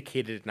of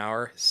vindicated in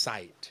our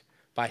sight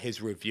by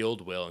his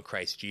revealed will in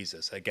Christ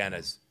Jesus. Again,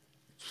 as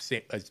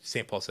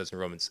St. Paul says in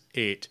Romans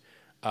 8,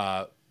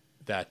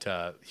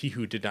 that he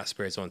who did not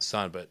spare his own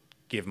son, but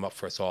gave him up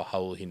for us all, how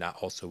will he not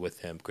also with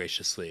him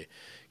graciously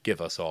give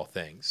us all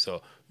things?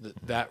 So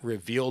that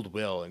revealed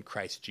will in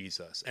Christ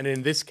Jesus. And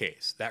in this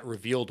case, that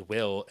revealed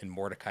will in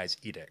Mordecai's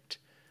edict,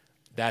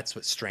 that's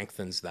what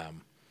strengthens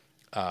them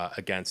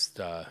against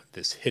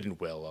this hidden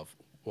will of,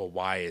 well,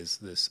 why is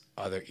this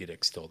other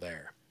edict still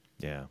there?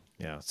 Yeah.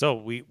 So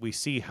we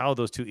see how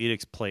those two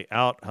edicts play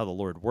out, how the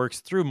Lord works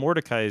through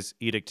Mordecai's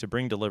edict to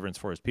bring deliverance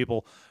for his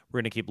people.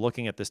 We're going to keep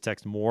looking at this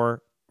text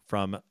more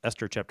from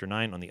Esther chapter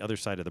 9 on the other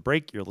side of the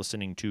break. You're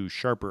listening to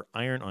Sharper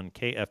Iron on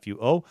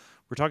KFUO.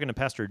 We're talking to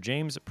Pastor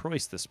James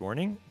Preus this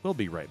morning. We'll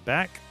be right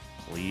back.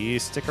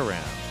 Please stick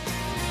around.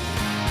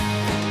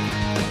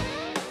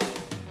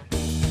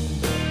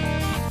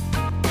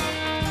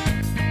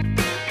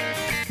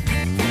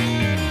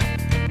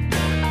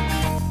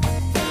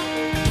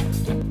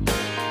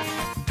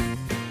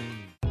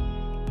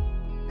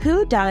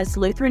 Who does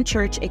Lutheran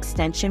Church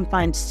Extension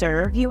Fund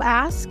serve, you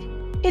ask?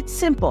 It's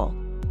simple.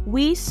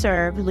 We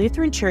serve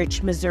Lutheran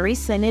Church Missouri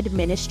Synod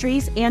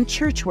ministries and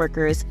church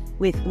workers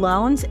with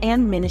loans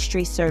and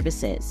ministry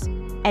services.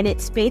 And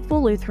it's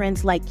faithful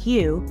Lutherans like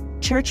you,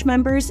 church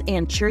members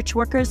and church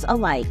workers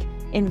alike,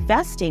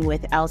 investing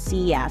with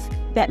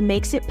LCEF that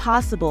makes it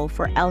possible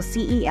for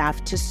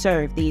LCEF to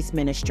serve these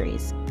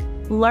ministries.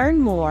 Learn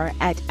more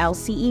at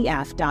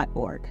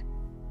lcef.org.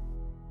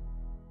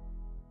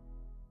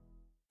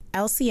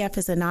 LCF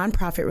is a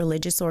nonprofit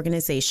religious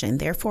organization.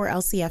 Therefore,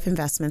 LCF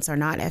investments are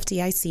not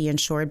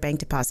FDIC-insured bank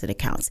deposit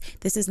accounts.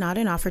 This is not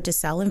an offer to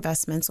sell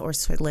investments or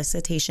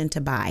solicitation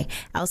to buy.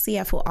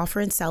 LCF will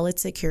offer and sell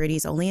its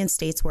securities only in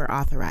states where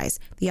authorized.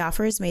 The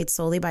offer is made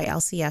solely by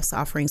LCF's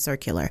offering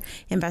circular.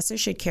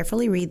 Investors should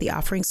carefully read the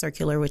offering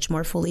circular, which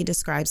more fully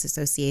describes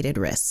associated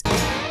risks.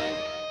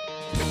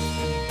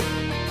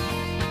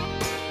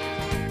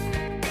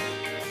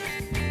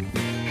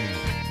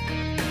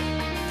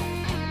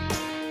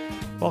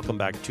 Welcome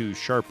back to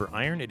Sharper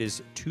Iron. It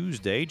is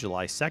Tuesday,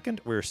 July 2nd.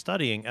 We're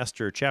studying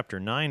Esther chapter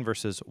 9,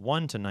 verses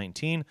 1 to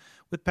 19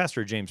 with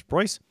Pastor James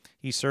Preus.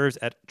 He serves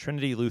at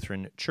Trinity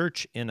Lutheran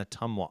Church in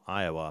Ottumwa,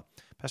 Iowa.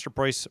 Pastor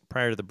Preus,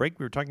 prior to the break,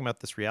 we were talking about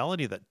this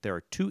reality that there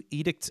are two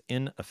edicts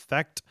in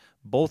effect,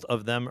 both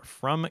of them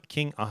from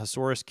King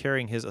Ahasuerus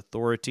carrying his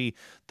authority.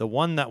 The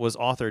one that was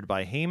authored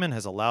by Haman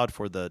has allowed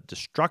for the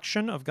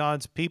destruction of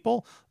God's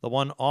people. The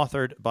one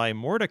authored by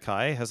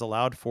Mordecai has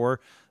allowed for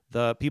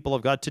the people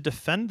of God to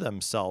defend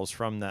themselves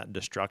from that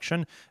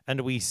destruction.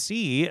 And we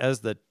see, as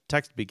the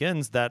text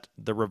begins, that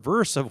the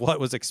reverse of what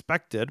was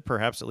expected,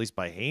 perhaps at least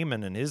by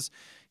Haman and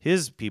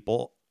his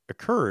people,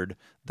 occurred,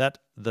 that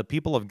the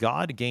people of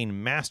God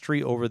gain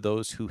mastery over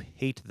those who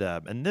hate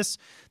them. And this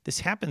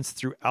happens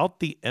throughout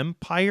the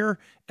empire,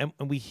 and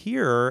we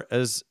hear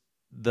as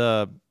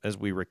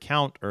we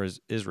recount, or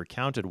is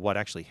recounted what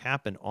actually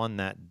happened on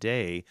that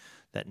day,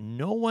 that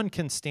no one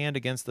can stand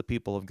against the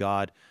people of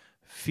God.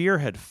 Fear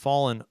had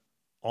fallen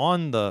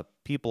on the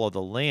people of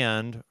the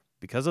land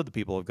because of the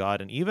people of God,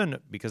 and even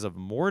because of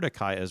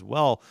Mordecai as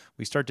well.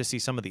 We start to see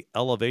some of the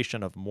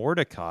elevation of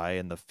Mordecai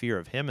and the fear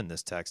of him in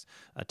this text.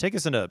 Take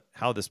us into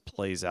how this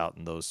plays out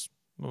in those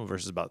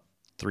verses about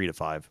 3 to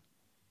 5.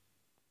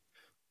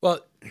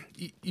 Well,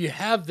 you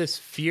have this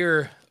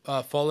fear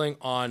falling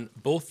on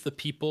both the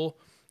people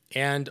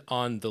and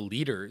on the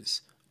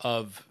leaders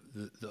of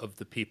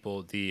the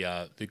people,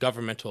 the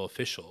governmental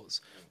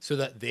officials, so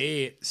that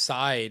they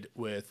side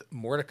with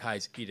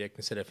Mordecai's edict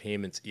instead of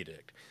Haman's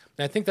edict.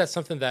 And I think that's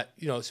something that,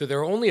 so there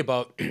are only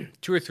about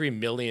 2 or 3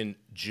 million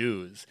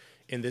Jews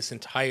in this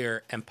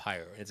entire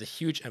empire. It's a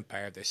huge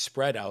empire. They're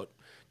spread out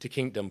to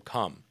kingdom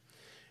come.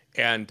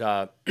 And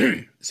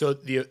so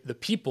the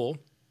people,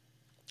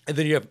 and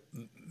then you have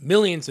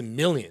millions and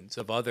millions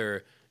of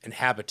other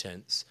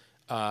inhabitants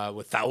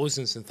with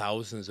thousands and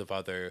thousands of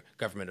other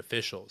government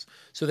officials.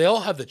 So they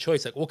all have the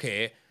choice, like,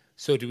 okay,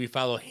 so do we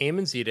follow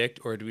Haman's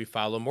edict or do we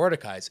follow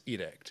Mordecai's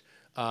edict?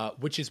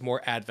 Which is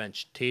more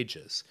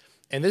advantageous?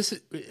 And this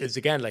is,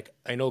 again, like,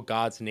 I know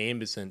God's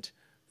name isn't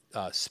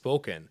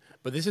spoken,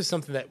 but this is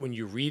something that when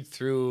you read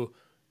through,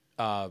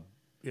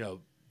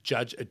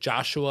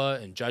 Joshua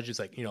and Judges,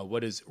 like, what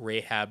does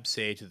Rahab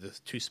say to the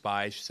 2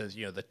 spies? She says,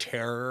 the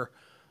terror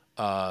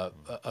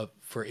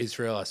for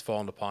Israel has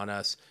fallen upon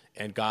us.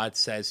 And God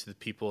says to the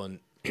people, and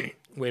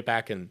way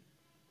back in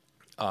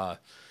the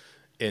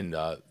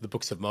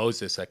books of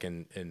Moses, like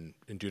in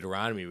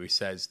Deuteronomy, where he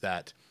says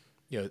that,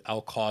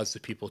 I'll cause the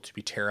people to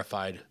be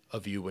terrified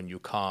of you when you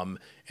come.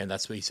 And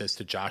that's what he says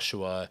to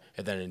Joshua,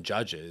 and then in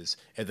Judges.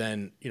 And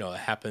then, it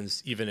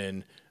happens even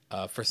in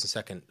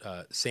 1st and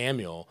 2nd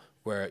Samuel,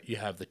 where you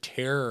have the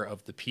terror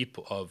of the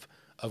people,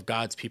 of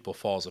God's people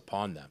falls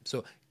upon them.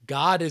 So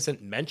God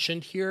isn't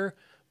mentioned here,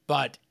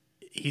 but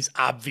he's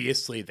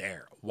obviously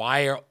there.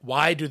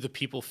 Why do the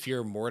people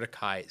fear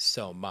Mordecai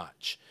so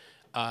much?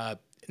 Now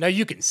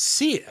you can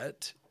see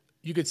it.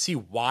 You could see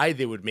why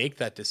they would make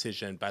that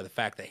decision by the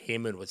fact that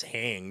Haman was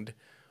hanged,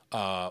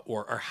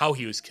 or how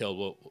he was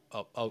killed.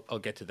 I'll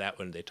get to that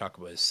when they talk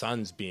about his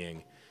sons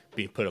being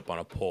put up on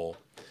a pole.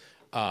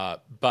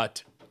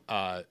 That's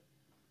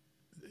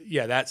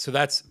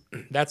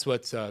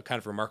what's kind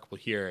of remarkable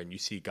here, and you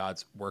see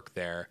God's work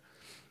there.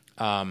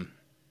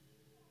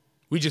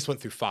 We just went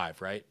through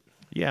 5, right?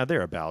 Yeah,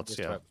 thereabouts.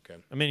 Yeah.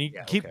 Okay. I mean,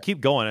 keep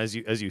going as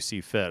you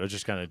see fit. I was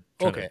just kind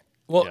of okay.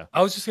 Well,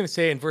 I was just going to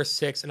say in verse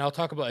 6, and I'll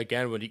talk about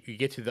again when you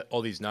get to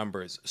all these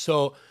numbers.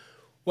 So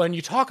when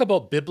you talk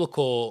about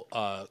biblical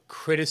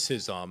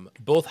criticism,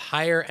 both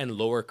higher and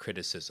lower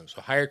criticism.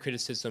 So higher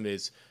criticism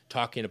is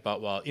talking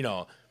about,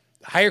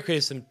 higher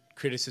criticism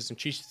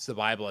treats the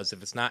Bible as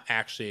if it's not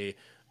actually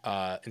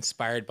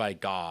inspired by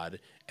God,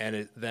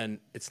 and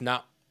then it's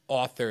not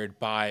authored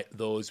by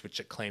those which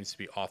it claims to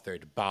be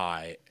authored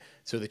by.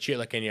 So they treat it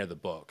like any other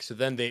book. So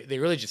then they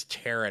really just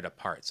tear it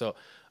apart. So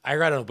I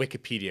read on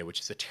Wikipedia, which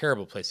is a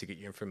terrible place to get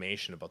your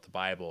information about the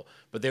Bible,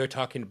 but they were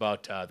talking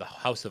about the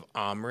house of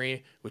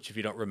Omri, which, if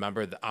you don't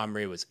remember, the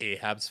Omri was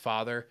Ahab's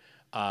father.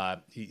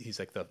 He's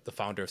like the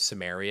founder of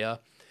Samaria.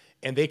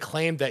 And they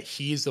claim that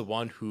he's the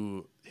one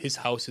his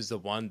house is the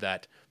one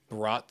that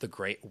brought the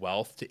great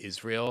wealth to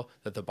Israel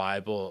that the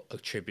Bible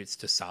attributes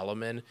to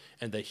Solomon,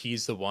 and that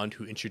he's the one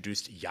who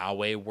introduced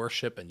Yahweh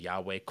worship and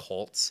Yahweh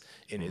cults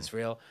in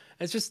Israel.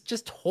 And it's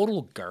just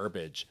total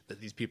garbage that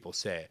these people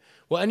say.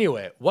 Well,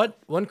 anyway,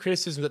 one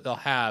criticism that they'll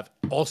have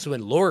also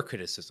in lower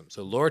criticism,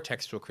 so lower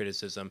textual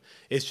criticism,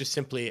 is just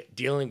simply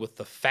dealing with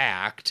the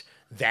fact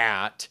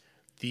that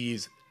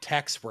these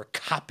texts were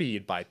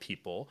copied by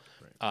people,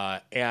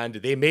 and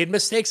they made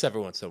mistakes every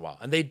once in a while.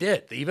 And they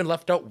did. They even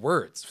left out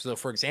words. So,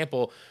 for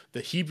example, the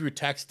Hebrew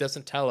text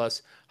doesn't tell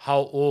us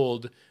how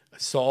old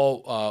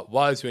Saul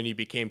was when he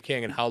became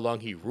king and how long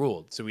he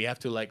ruled. So we have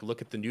to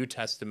look at the New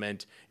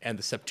Testament and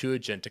the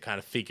Septuagint to kind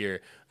of figure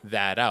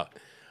that out.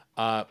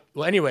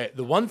 Well, anyway,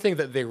 the one thing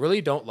that they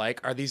really don't like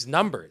are these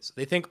numbers.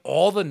 They think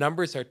all the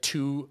numbers are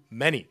too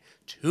many.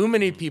 Too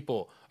many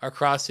people are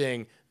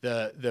crossing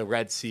the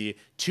Red Sea.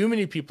 Too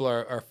many people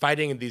are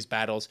fighting in these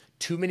battles.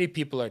 Too many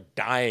people are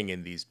dying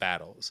in these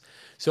battles.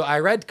 So I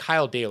read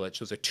Kyle Dalich.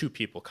 Those are 2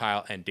 people,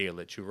 Kyle and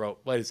Dalich, who wrote,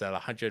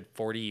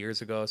 140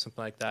 years ago,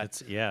 something like that?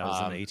 It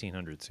was in the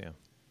 1800s, yeah.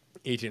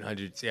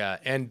 1800s, yeah.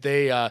 And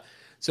they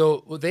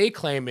So what they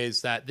claim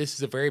is that this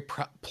is a very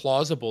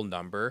plausible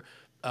number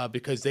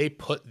because they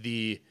put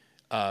the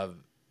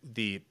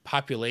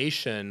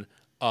population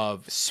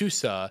of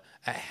Susa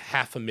at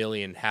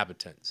 500,000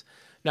 inhabitants.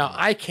 Now,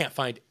 I can't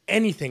find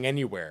anything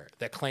anywhere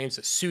that claims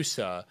that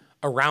Susa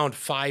around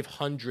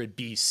 500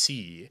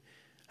 BC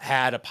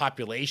had a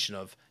population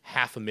of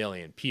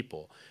 500,000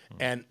 people.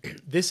 And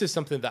this is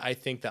something that I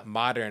think that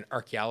modern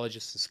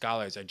archaeologists and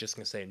scholars are just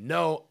going to say,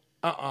 no,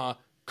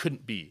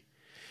 couldn't be.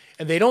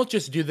 And they don't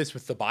just do this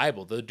with the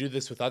Bible. They'll do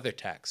this with other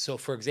texts. So,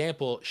 for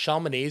example,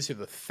 Shalmaneser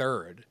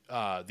III,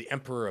 the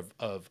emperor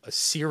of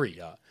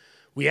Assyria,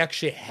 we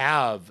actually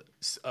have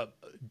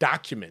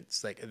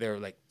documents, like they're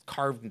like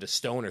carved into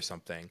stone or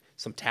something,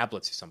 some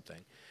tablets or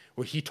something,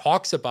 where he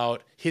talks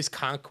about his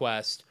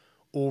conquest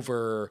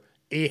over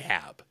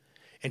Ahab.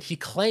 And he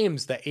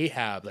claims that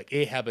Ahab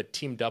had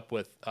teamed up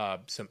with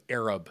some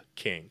Arab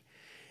king.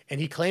 And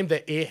he claimed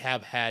that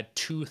Ahab had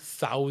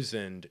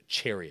 2,000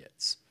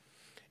 chariots.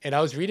 And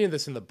I was reading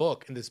this in the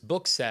book, and this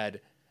book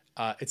said,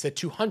 it said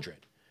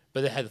 200,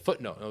 but it had a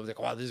footnote. And I was like,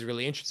 wow, this is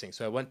really interesting.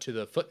 So I went to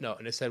the footnote,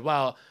 and it said,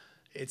 well,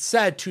 it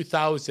said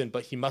 2,000,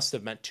 but he must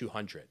have meant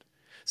 200.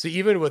 So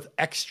even with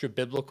extra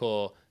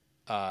biblical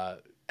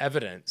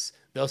evidence,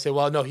 they'll say,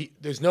 well, no,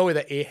 there's no way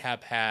that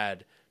Ahab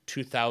had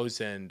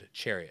 2,000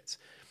 chariots.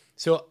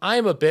 So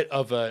I'm a bit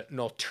of an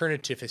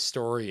alternative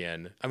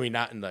historian. I mean,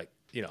 not in like,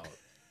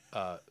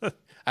 I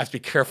have to be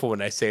careful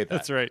when I say that.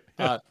 That's right.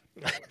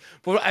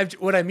 But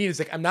what I mean is,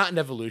 like, I'm not an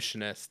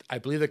evolutionist. I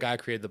believe that God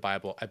created the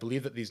Bible. I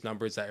believe that these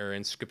numbers that are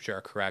in Scripture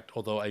are correct,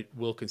 although I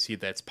will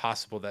concede that it's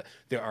possible that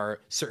there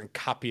are certain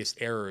copyist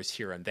errors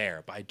here and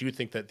there. But I do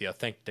think that the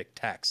authentic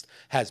text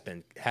has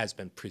been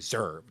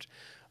preserved.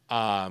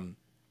 And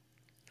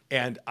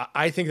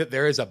I think that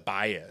there is a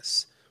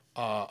bias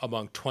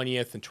among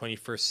 20th and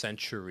 21st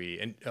century,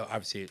 and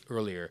obviously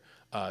earlier,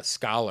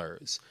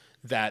 scholars,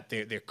 that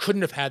they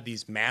couldn't have had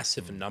these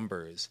massive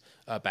numbers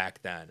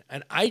back then.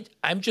 And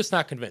I'm just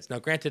not convinced. Now,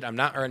 granted, I'm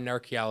not an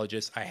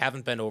archaeologist. I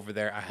haven't been over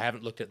there. I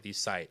haven't looked at these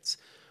sites.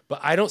 But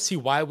I don't see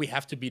why we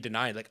have to be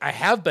denied. Like, I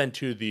have been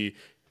to the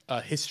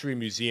History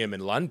Museum in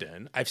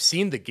London. I've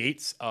seen the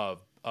gates of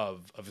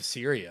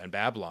Assyria and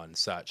Babylon and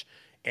such.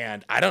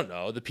 And I don't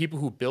know, the people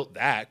who built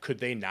that, could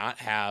they not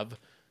have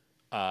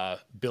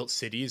built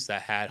cities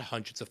that had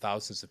hundreds of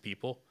thousands of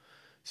people?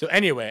 So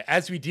anyway,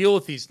 as we deal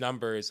with these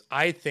numbers,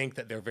 I think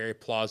that they're very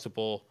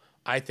plausible.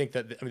 I think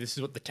that, this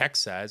is what the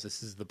text says.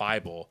 This is the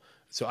Bible.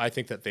 So I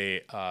think that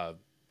they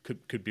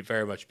could be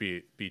very much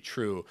be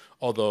true.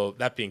 Although,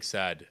 that being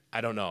said,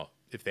 I don't know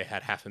if they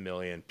had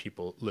 500,000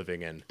 people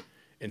living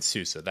in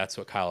Susa. That's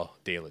what Kyle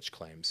Dalich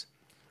claims.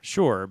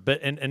 Sure,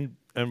 but and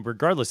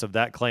regardless of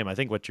that claim, I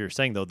think what you're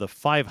saying, though, the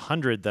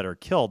 500 that are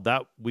killed,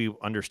 that we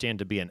understand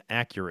to be an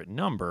accurate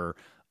number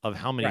of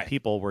how many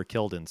people were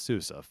killed in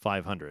Susa,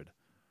 500.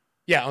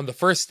 Yeah, on the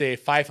first day,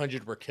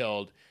 500 were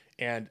killed,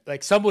 and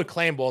like some would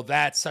claim, well,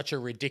 that's such a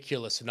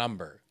ridiculous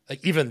number.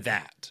 Like even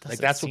that,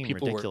 that's what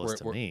people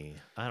ridiculous were. To me.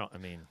 I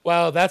mean.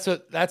 Well, that's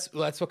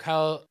what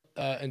Kyle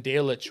and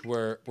Dalich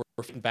were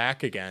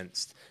back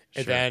against,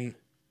 and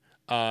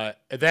Sure.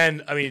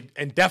 then I mean,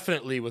 and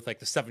definitely with like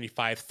the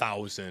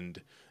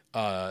 75,000,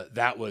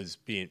 that was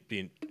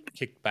being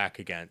kicked back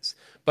against.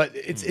 But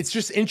it's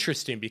just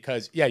interesting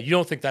because you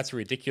don't think that's a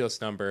ridiculous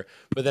number,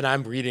 but then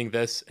I'm reading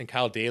this, and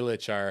Kyle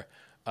Dalich are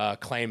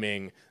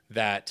claiming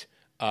that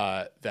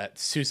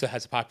Susa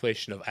has a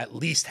population of at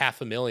least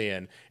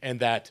 500,000, and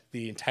that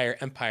the entire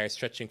empire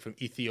stretching from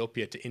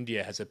Ethiopia to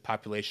India has a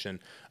population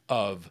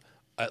of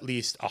at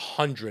least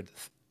 100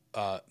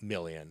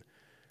 million.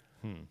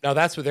 Now,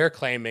 that's what they're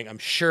claiming. I'm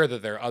sure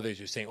that there are others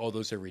who are saying, oh,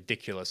 those are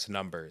ridiculous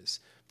numbers.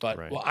 But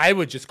well, I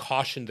would just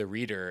caution the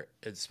reader,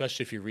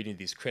 especially if you're reading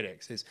these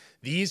critics, is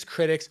these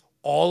critics,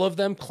 all of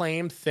them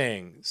claim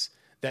things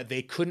that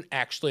they couldn't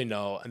actually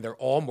know, and they're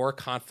all more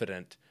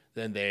confident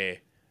than they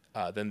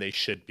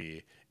should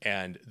be.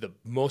 And the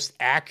most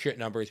accurate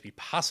numbers we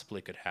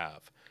possibly could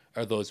have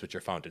are those which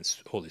are found in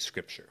Holy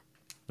Scripture.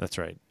 That's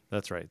right.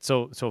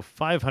 So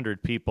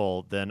 500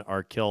 people then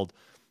are killed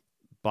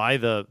by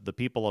the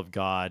people of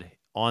God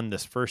on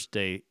this first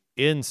day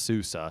in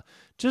Susa.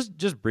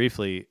 Just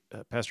briefly,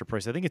 Pastor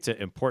Preus, I think it's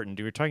important.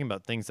 You were talking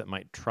about things that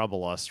might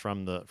trouble us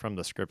from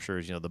the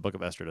Scriptures. The Book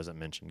of Esther doesn't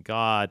mention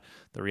God.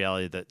 The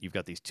reality that you've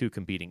got these two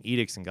competing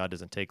edicts, and God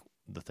doesn't take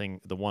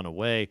the one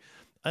away.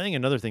 I think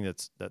another thing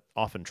that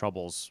often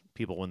troubles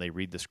people when they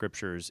read the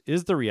Scriptures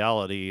is the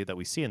reality that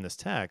we see in this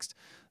text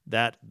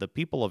that the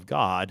people of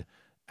God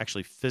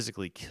actually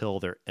physically kill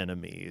their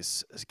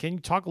enemies. Can you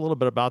talk a little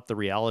bit about the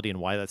reality and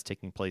why that's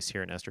taking place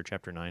here in Esther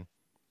chapter 9?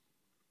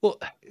 Well,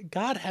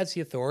 God has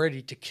the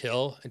authority to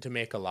kill and to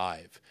make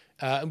alive.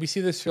 And we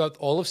see this throughout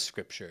all of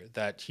Scripture,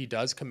 that he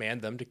does command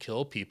them to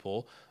kill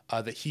people,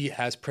 that he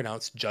has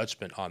pronounced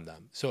judgment on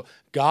them. So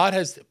God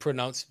has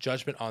pronounced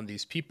judgment on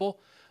these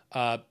people.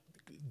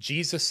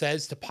 Jesus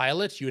says to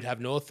Pilate, you would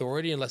have no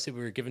authority unless it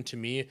were given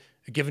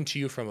to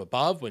you from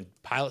above, when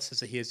Pilate says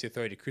that he has the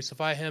authority to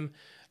crucify him.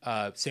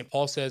 St.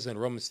 Paul says in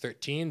Romans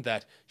 13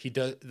 that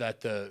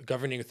that the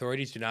governing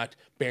authorities do not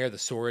bear the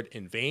sword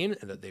in vain,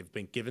 and that they've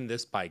been given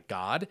this by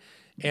God.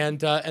 And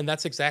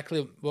that's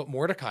exactly what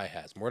Mordecai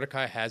has.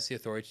 Mordecai has the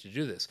authority to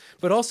do this.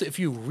 But also, if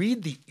you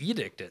read the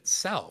edict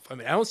itself, I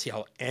mean, I don't see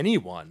how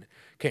anyone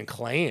can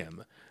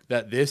claim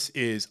that this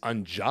is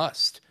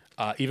unjust,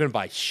 even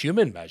by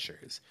human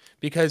measures,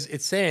 because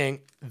it's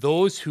saying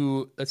those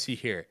who, let's see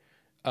here,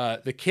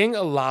 the king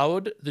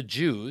allowed the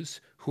Jews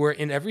who are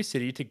in every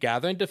city to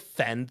gather and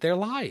defend their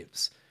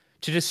lives,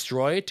 to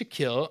destroy, to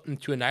kill,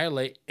 and to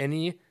annihilate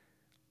any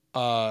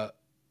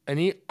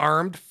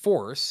armed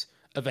force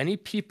of any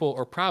people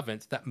or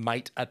province that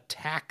might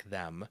attack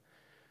them,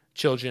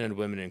 children and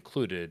women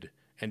included,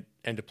 and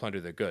to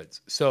plunder their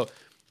goods. So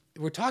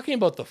we're talking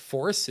about the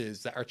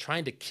forces that are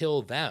trying to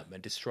kill them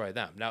and destroy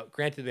them. Now,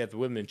 granted, they have the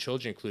women and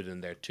children included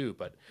in there too,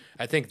 but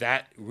I think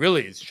that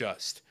really is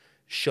just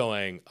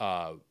showing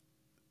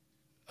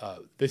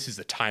this is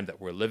the time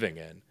that we're living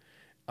in.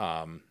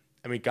 I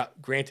mean,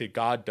 granted,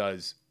 God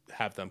does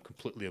have them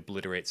completely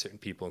obliterate certain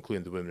people,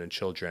 including the women and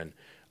children,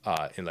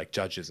 in like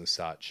Judges and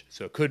such.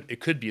 So it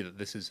could be that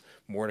this is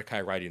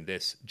Mordecai writing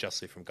this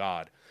justly from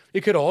God.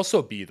 It could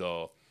also be,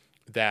 though,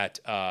 that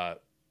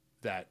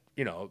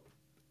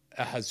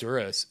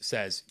Ahasuerus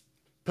says,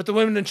 put the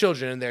women and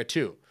children in there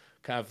too,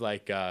 kind of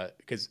like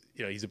because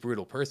he's a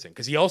brutal person.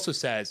 Because he also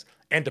says,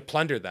 and to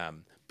plunder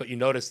them, but you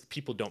notice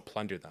people don't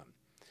plunder them.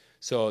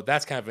 So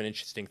that's kind of an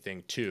interesting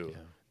thing too. Yeah.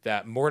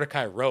 That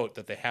Mordecai wrote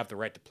that they have the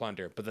right to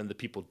plunder, but then the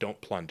people don't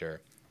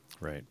plunder.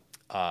 Right.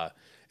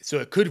 So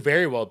it could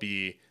very well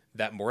be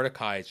that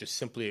Mordecai is just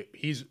simply,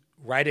 he's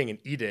writing an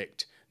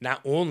edict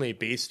not only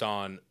based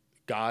on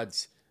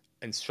God's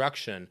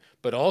instruction,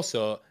 but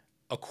also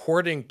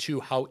according to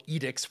how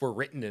edicts were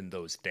written in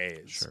those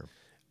days.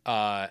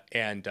 Sure.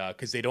 And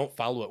because they don't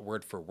follow it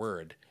word for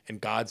word, and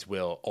God's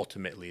will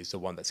ultimately is the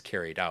one that's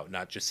carried out,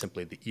 not just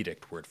simply the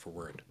edict word for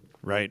word.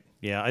 Right.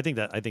 Yeah, I think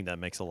that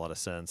makes a lot of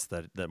sense,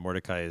 that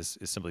Mordecai is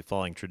simply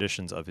following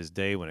traditions of his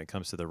day when it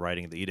comes to the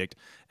writing of the edict,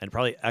 and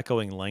probably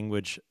echoing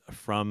language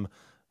from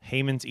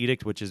Haman's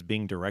edict, which is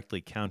being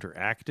directly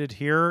counteracted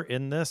here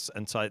in this.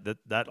 And so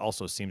that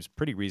also seems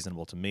pretty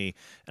reasonable to me.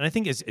 And I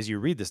think as you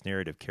read this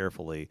narrative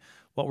carefully,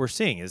 what we're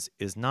seeing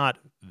is not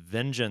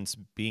vengeance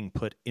being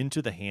put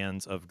into the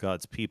hands of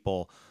God's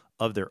people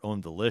of their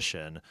own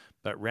volition,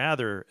 but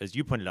rather, as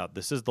you pointed out,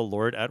 this is the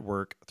Lord at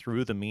work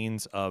through the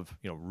means of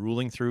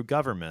ruling through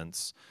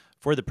governments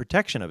for the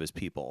protection of his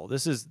people.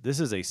 This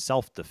is a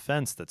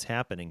self-defense that's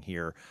happening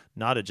here,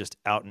 not a just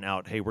out and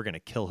out, hey, we're going to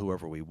kill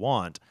whoever we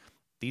want.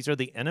 These are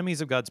the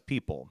enemies of God's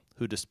people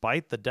who,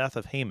 despite the death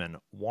of Haman,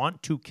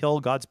 want to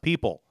kill God's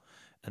people.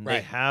 And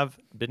They have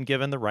been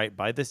given the right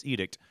by this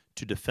edict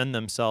to defend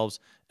themselves,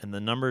 and the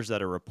numbers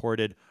that are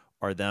reported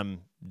are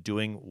them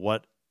doing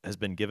what has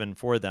been given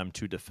for them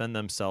to defend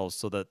themselves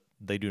so that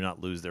they do not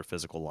lose their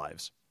physical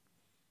lives.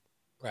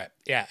 Right.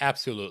 Yeah,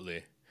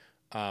 absolutely.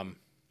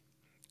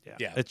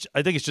 Yeah.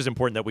 I think it's just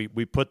important that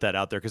we put that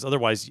out there, because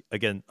otherwise,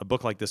 again, a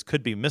book like this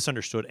could be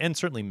misunderstood and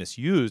certainly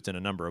misused in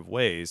a number of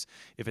ways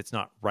if it's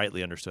not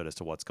rightly understood as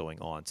to what's going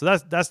on. So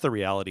that's the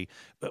reality.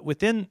 But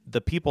within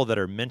the people that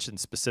are mentioned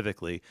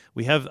specifically,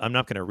 we have, I'm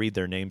not going to read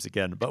their names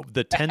again, but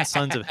the 10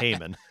 sons of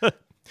Haman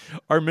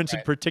are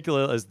mentioned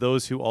particularly as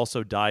those who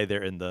also die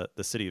there in the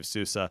city of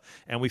Susa.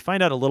 And we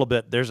find out a little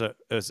bit,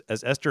 as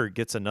Esther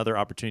gets another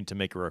opportunity to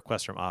make a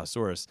request from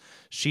Ahasuerus,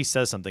 she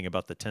says something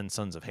about the 10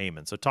 sons of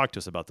Haman. So talk to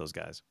us about those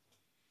guys.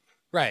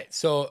 Right.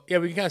 So, yeah,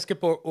 we can kind of skip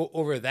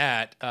over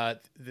that,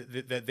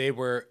 that they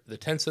were, the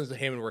 10 sons of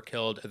Haman were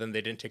killed, and then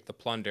they didn't take the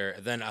plunder.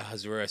 And then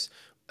Ahasuerus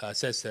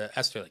says to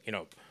Esther,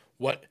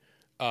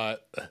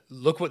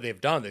 look what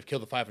they've done. They've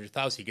killed the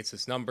 500,000. He gets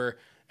this number.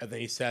 And then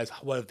he says,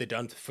 what have they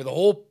done for the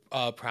whole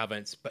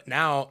province? But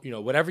now,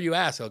 whatever you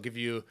ask, I'll give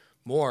you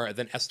more. And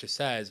then Esther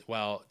says,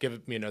 well,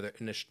 give me an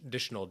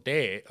additional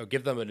day, or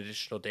give them an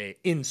additional day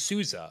in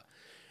Susa,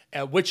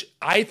 which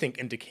I think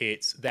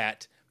indicates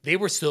that they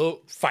were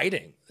still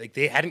fighting. Like,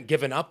 they hadn't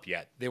given up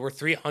yet. There were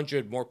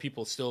 300 more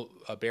people still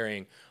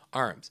bearing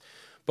arms.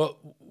 But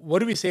what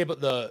do we say about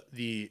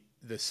the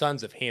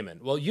sons of Haman?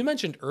 Well, you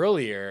mentioned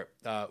earlier,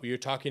 we were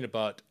talking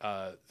about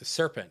the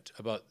serpent,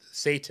 about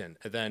Satan,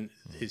 and then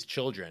his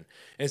children.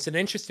 And it's an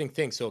interesting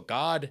thing. So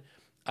God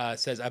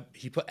says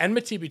he put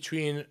enmity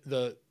between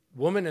the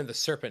woman and the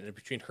serpent, and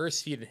between her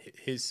seed and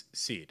his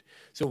seed.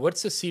 So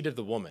what's the seed of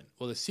the woman?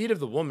 Well, the seed of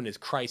the woman is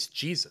Christ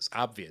Jesus,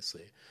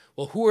 obviously.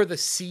 Well, who are the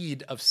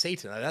seed of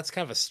Satan? Now, that's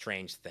kind of a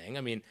strange thing.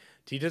 I mean,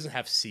 he doesn't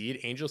have seed.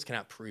 Angels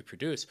cannot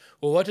reproduce.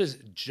 Well, what does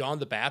John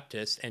the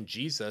Baptist and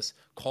Jesus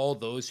call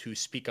those who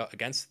speak out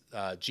against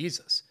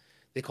Jesus?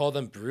 They call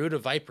them brood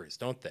of vipers,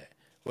 don't they?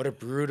 What are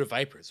brood of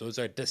vipers? Those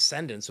are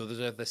descendants. So those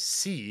are the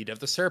seed of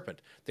the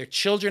serpent. They're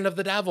children of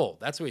the devil.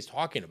 That's what he's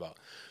talking about.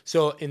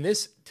 So in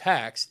this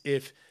text,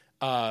 if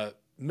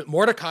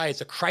Mordecai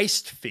is a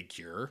Christ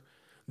figure,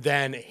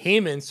 then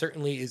Haman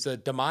certainly is a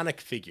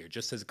demonic figure,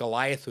 just as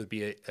Goliath would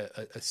be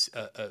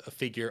a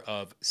figure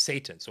of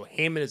Satan. So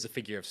Haman is a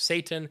figure of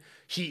Satan.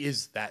 He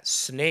is that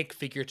snake,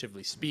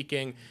 figuratively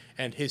speaking,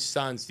 and his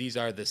sons, these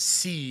are the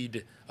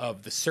seed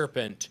of the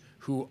serpent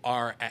who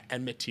are at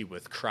enmity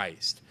with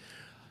Christ.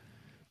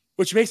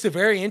 Which makes it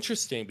very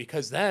interesting,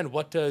 because then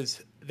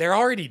they're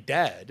already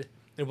dead,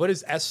 and what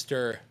does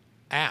Esther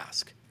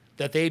ask?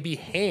 That they be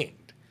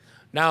hanged.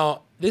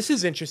 Now, this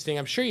is interesting.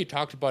 I'm sure you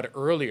talked about it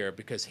earlier,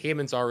 because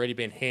Haman's already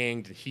been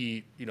hanged.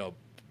 He,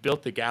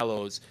 built the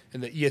gallows. In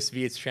the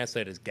ESV, it's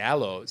translated as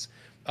gallows.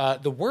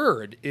 The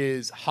word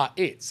is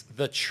ha'etz,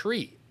 the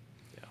tree.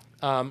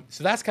 Yeah.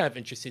 So that's kind of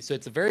interesting. So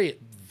it's a very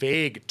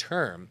vague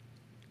term.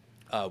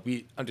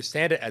 We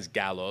understand it as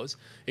gallows.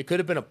 It could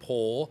have been a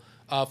pole.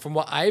 From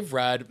what I've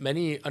read,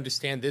 many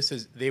understand this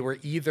as they were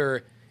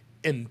either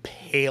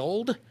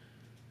impaled,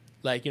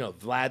 like,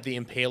 Vlad the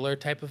Impaler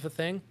type of a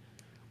thing,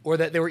 or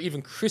that they were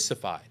even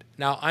crucified.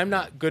 Now, I'm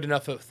not good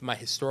enough with my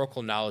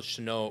historical knowledge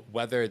to know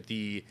whether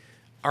the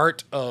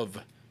art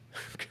of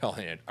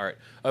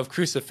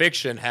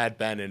crucifixion had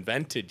been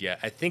invented yet.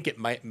 I think it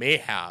may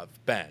have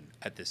been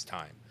at this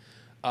time.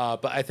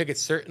 But I think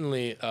it's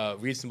certainly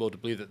reasonable to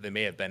believe that they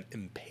may have been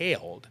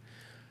impaled.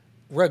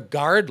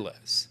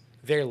 Regardless,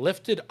 they're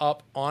lifted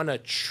up on a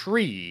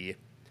tree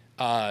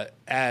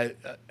as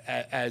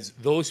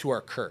those who are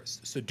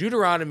cursed. So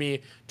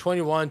Deuteronomy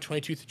 21,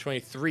 22 through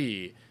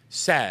 23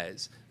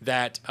 says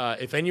that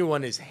if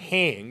anyone is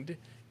hanged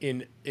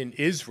in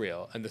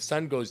Israel and the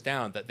sun goes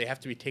down, that they have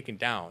to be taken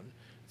down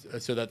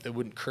so that they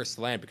wouldn't curse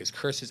the land, because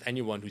curses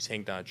anyone who's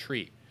hanged on a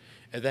tree.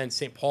 And then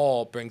St.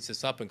 Paul brings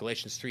this up in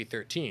Galatians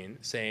 3:13,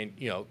 saying,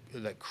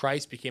 that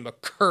Christ became a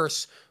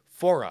curse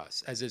for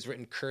us, as is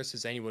written,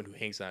 curses anyone who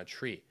hangs on a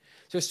tree.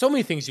 So there's so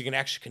many things you can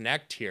actually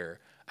connect here.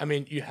 I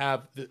mean, you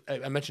have,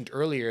 I mentioned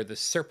earlier, the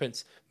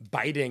serpents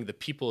biting the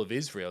people of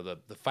Israel,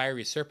 the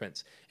fiery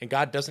serpents, and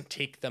God doesn't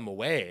take them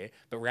away,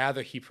 but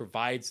rather he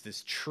provides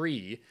this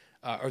tree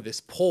or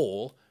this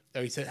pole.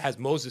 He has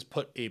Moses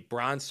put a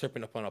bronze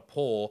serpent up on a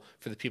pole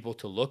for the people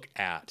to look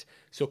at.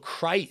 So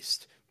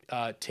Christ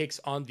takes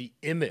on the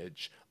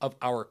image of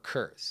our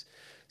curse.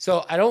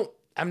 So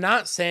I'm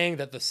not saying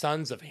that the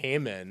sons of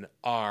Haman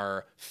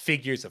are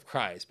figures of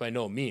Christ, by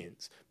no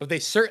means, but they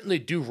certainly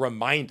do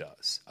remind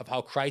us of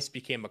how Christ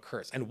became a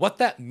curse and what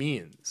that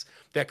means,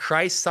 that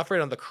Christ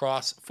suffered on the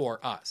cross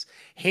for us.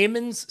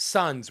 Haman's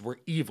sons were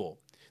evil.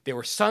 They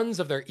were sons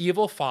of their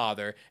evil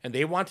father, and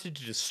they wanted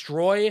to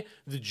destroy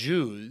the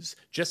Jews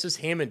just as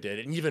Haman did,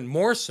 and even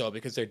more so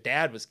because their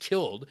dad was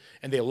killed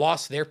and they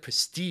lost their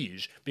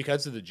prestige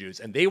because of the Jews,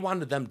 and they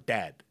wanted them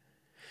dead.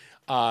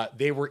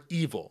 They were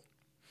evil.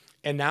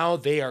 And now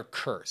they are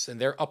cursed, and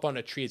they're up on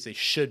a tree as they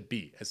should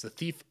be. As the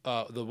thief,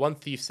 the one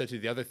thief said to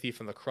the other thief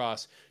on the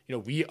cross,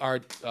 we are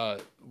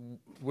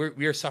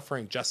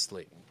suffering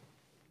justly.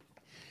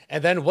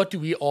 And then what do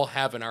we all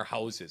have in our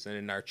houses and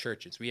in our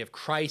churches? We have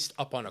Christ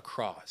up on a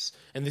cross,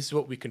 and this is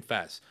what we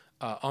confess.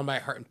 On my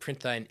heart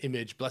imprint thine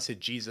image, blessed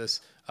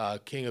Jesus,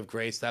 King of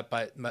grace, that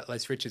by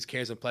life's riches,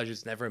 cares, and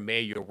pleasures never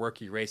may your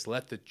work erase.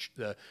 Let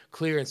the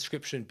clear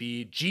inscription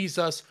be,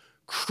 Jesus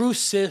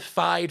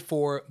crucified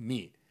for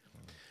me.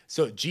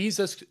 So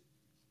Jesus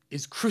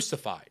is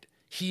crucified.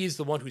 He is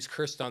the one who's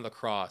cursed on the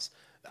cross.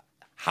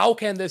 How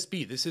can this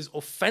be? This is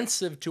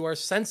offensive to our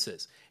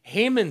senses.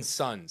 Haman's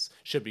sons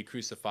should be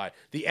crucified.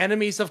 The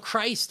enemies of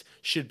Christ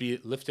should be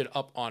lifted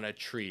up on a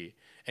tree.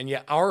 And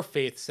yet our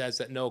faith says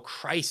that no,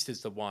 Christ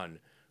is the one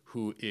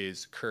who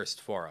is cursed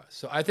for us.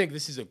 So I think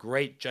this is a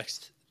great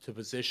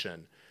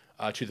juxtaposition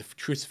to the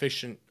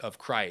crucifixion of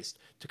Christ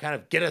to kind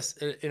of get us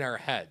in our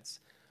heads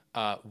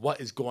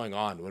what is going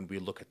on when we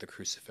look at the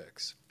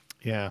crucifix.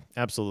 Yeah,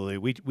 absolutely.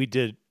 We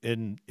did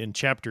in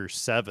chapter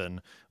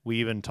 7, we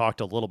even talked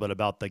a little bit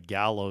about the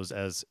gallows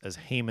as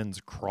Haman's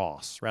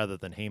cross rather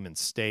than Haman's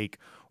stake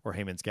or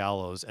Haman's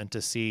gallows, and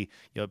to see,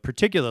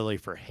 particularly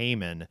for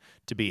Haman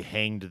to be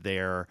hanged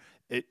there,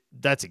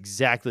 that's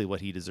exactly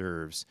what he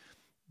deserves.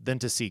 Then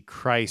to see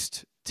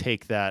Christ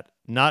take that,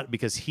 not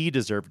because he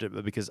deserved it,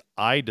 but because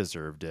I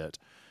deserved it,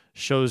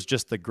 shows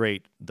just the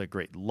great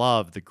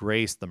love, the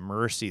grace, the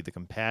mercy, the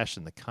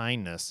compassion, the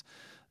kindness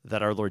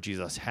that our Lord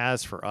Jesus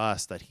has for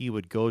us, that he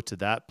would go to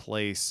that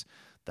place,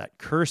 that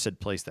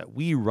cursed place that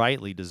we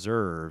rightly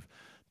deserve,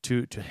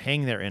 to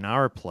hang there in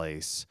our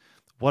place.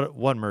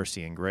 What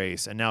mercy and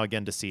grace. And now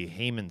again to see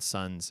Haman's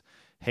sons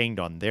hanged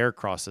on their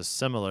crosses,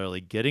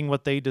 similarly getting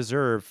what they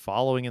deserve,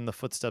 following in the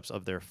footsteps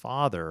of their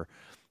father.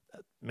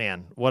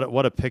 Man,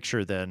 what a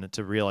picture then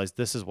to realize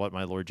this is what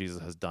my Lord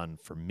Jesus has done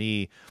for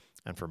me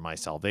and for my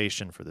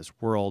salvation, for this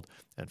world,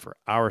 and for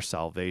our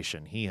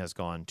salvation. He has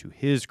gone to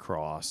his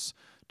cross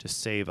to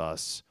save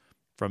us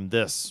from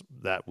this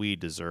that we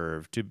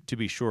deserve. To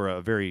be sure,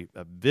 a very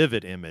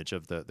vivid image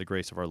of the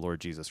grace of our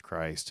Lord Jesus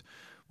Christ,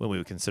 when we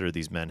would consider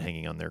these men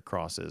hanging on their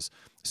crosses.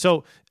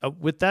 So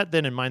with that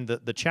then in mind,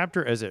 the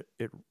chapter as it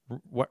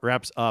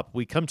wraps up,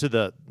 we come to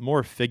the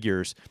more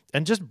figures.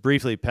 And just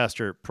briefly,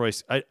 Pastor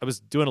Preus, I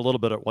was doing a little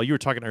bit while you were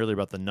talking earlier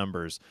about the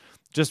numbers,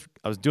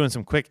 I was doing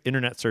some quick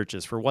internet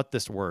searches for what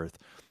this worth.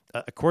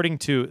 According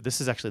to, this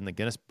is actually in the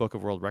Guinness Book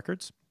of World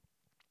Records.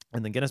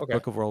 In the Guinness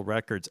Book of World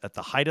Records, at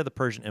the height of the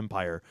Persian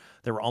Empire,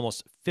 there were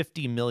almost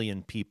 50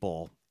 million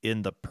people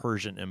in the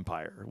Persian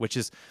Empire, which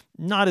is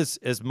not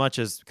as much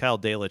as Kyle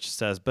Dalich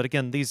says. But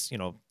again, these,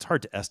 it's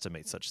hard to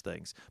estimate such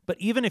things. But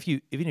even if you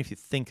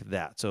think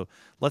that, so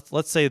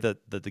let's say that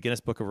the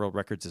Guinness Book of World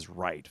Records is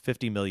right,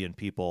 50 million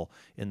people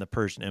in the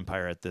Persian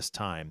Empire at this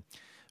time.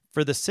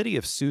 For the city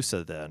of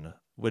Susa, then,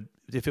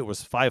 if it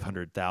was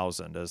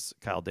 500,000, as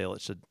Kyle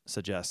Dalich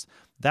suggests,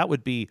 that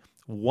would be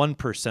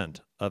 1%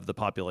 of the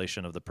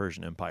population of the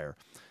Persian Empire.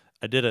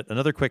 I did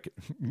another quick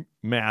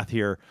math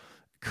here.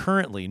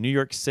 Currently, New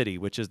York City,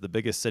 which is the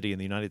biggest city in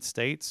the United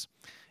States,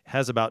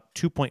 has about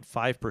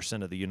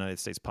 2.5% of the United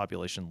States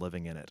population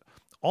living in it.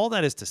 All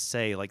that is to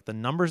say, like the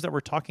numbers that we're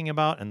talking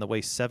about and the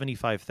way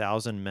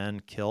 75,000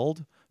 men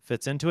killed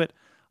fits into it,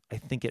 I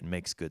think it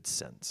makes good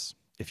sense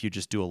if you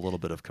just do a little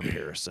bit of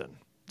comparison.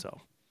 So,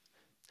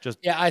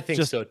 I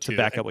think so too. To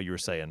back up what you were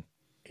saying.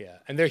 Yeah,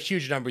 and there are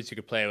huge numbers you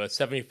could play with.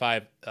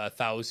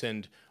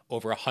 75,000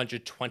 over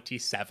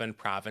 127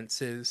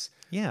 provinces.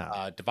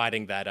 Yeah,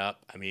 dividing that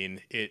up, I mean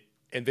it.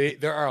 And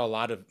there are a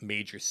lot of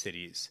major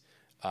cities,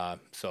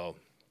 so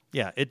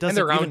yeah, it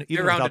doesn't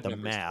even without the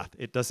numbers. math.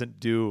 It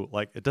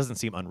doesn't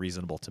seem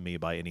unreasonable to me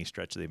by any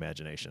stretch of the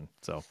imagination.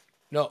 So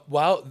no,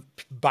 well,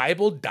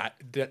 Bible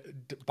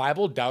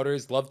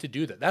doubters love to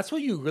do that. That's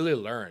what you really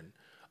learn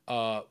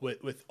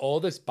with all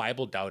this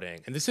Bible doubting,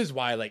 and this is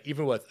why, like,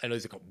 even with, I know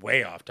it's like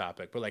way off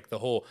topic, but like the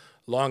whole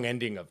long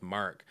ending of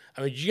Mark.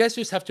 I mean, you guys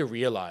just have to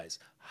realize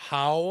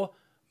how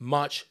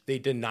much they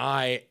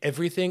deny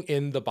everything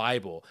in the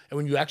Bible. And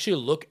when you actually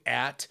look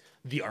at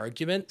the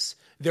arguments,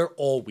 they're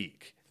all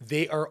weak.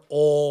 They are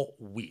all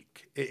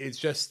weak. It's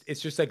just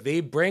like they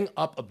bring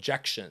up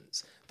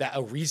objections that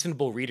a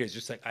reasonable reader is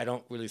just like, I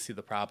don't really see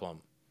the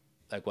problem.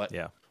 Like, what?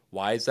 Yeah.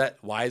 Why is that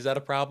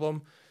a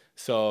problem?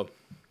 So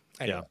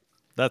anyway. Yeah.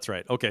 That's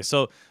right. Okay,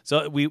 so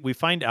we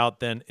find out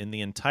then in the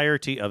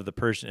entirety of the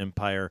Persian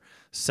Empire,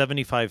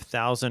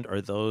 75,000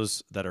 are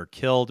those that are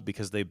killed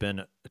because they've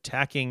been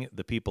attacking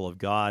the people of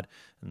God,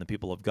 and the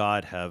people of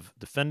God have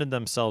defended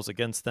themselves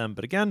against them.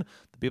 But again,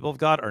 the people of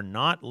God are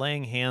not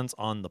laying hands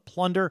on the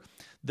plunder.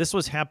 This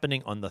was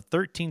happening on the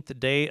 13th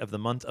day of the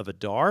month of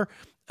Adar,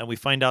 and we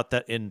find out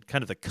that in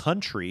kind of the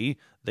country,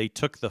 they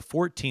took the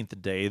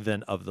 14th day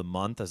then of the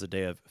month as a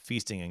day of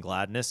feasting and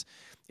gladness.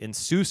 In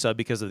Susa,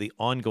 because of the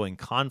ongoing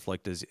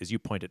conflict, as you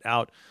pointed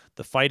out,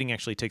 the fighting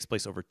actually takes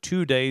place over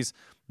 2 days.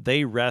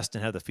 They rest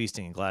and have the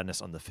feasting and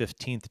gladness on the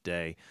 15th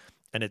day.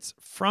 And it's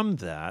from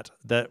that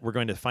we're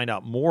going to find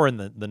out more in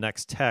the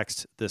next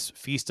text. This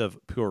Feast of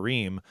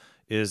Purim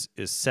is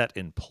set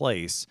in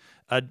place.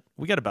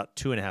 We got about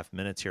 2.5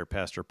 minutes here,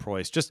 Pastor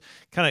Preus. Just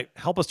kind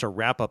of help us to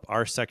wrap up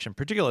our section,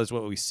 particularly as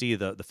what we see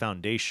the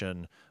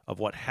foundation of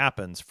what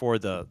happens for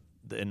the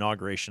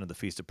inauguration of the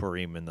Feast of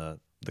Purim in the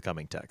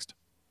coming text.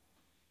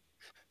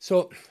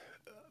 So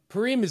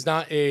Purim is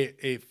not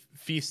a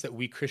feast that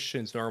we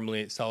Christians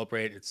normally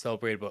celebrate. It's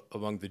celebrated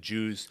among the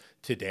Jews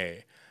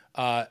today.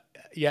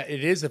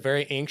 It is a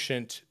very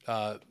ancient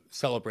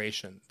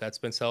celebration that's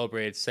been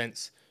celebrated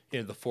since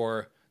the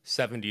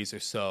 470s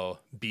or so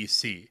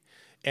BC.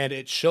 And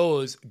it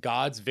shows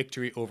God's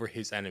victory over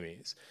his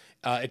enemies.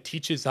 It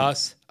teaches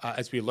us,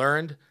 as we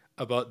learned,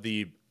 about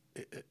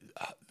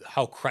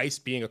how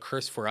Christ being a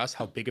curse for us,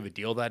 how big of a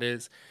deal that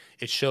is.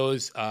 It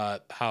shows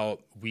how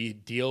we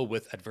deal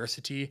with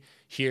adversity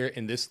here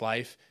in this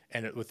life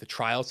and with the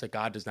trials that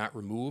God does not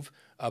remove,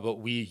 but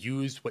we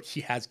use what he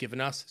has given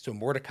us. So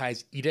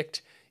Mordecai's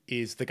edict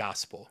is the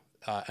gospel,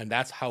 and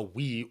that's how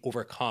we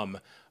overcome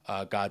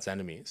God's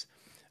enemies.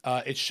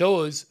 It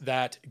shows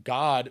that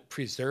God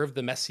preserved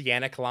the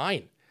messianic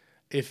line.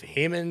 If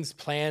Haman's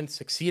plan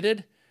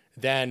succeeded,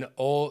 then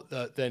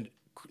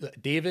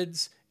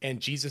David's and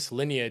Jesus'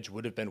 lineage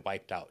would have been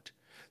wiped out.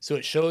 So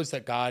it shows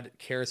that God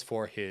cares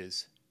for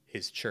his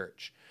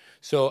church.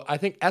 So I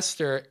think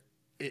Esther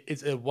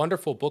is a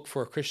wonderful book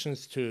for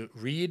Christians to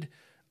read,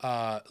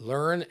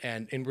 learn,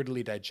 and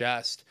inwardly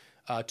digest,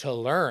 to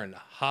learn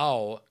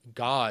how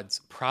God's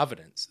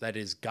providence, that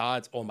is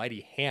God's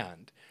almighty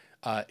hand,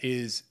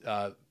 is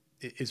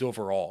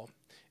overall.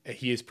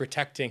 He is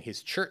protecting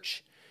his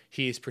church.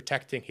 He is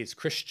protecting his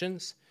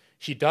Christians.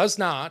 He does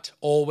not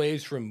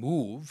always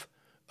remove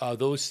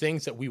those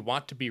things that we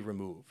want to be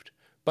removed,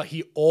 but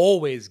he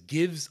always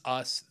gives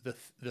us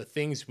the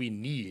things we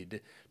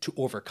need to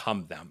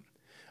overcome them.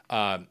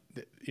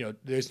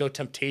 There's no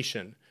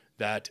temptation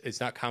that is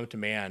not common to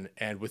man,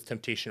 and with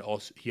temptation,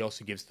 he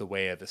also gives the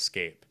way of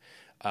escape.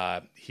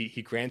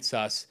 He grants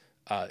us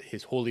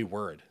his holy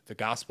word, the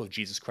gospel of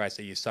Jesus Christ,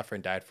 that he suffered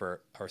and died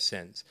for our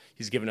sins.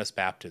 He's given us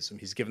baptism.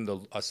 He's given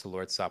us the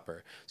Lord's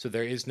Supper. So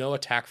there is no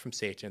attack from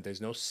Satan.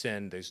 There's no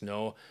sin. There's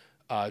no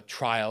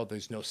trial.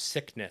 There's no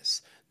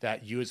sickness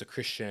that you as a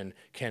Christian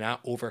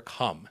cannot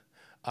overcome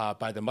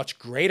by the much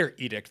greater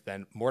edict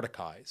than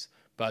Mordecai's,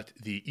 but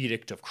the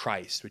edict of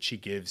Christ, which he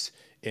gives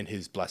in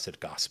his blessed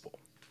gospel.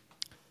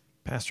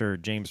 Pastor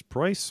James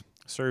Preus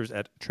serves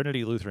at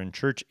Trinity Lutheran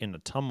Church in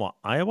Ottumwa,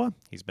 Iowa.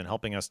 He's been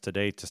helping us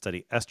today to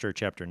study Esther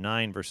chapter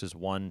 9, verses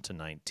 1 to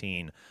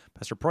 19.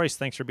 Pastor Preus,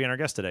 thanks for being our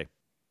guest today.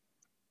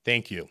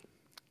 Thank you.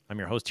 I'm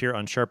your host here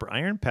on Sharper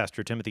Iron,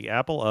 Pastor Timothy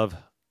Appel of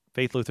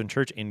Faith Lutheran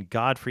Church in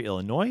Godfrey,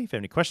 Illinois. If you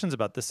have any questions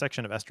about this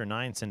section of Esther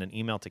 9, send an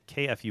email to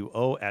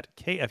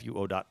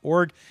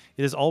kfuo@kfuo.org.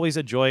 It is always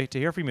a joy to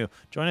hear from you.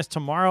 Join us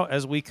tomorrow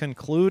as we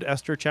conclude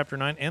Esther chapter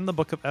 9 and the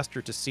book of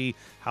Esther to see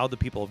how the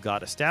people of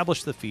God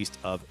established the feast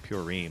of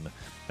Purim.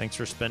 Thanks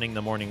for spending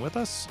the morning with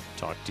us.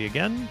 Talk to you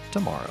again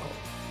tomorrow.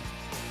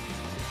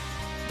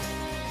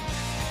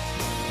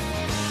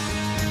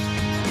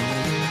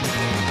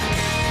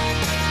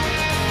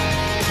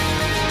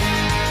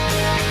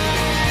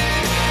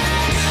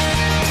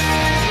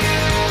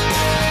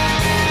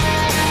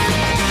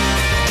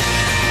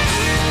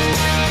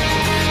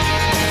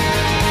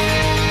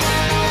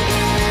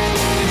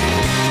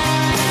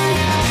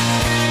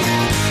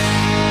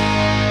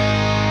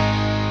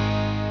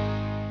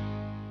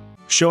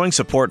 Showing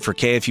support for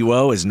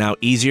KFUO is now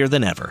easier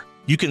than ever.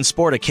 You can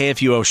sport a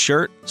KFUO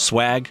shirt,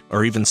 swag,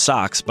 or even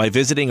socks by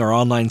visiting our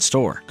online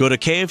store. Go to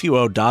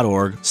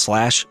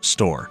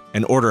kfuo.org/store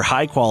and order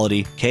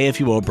high-quality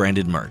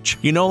KFUO-branded merch.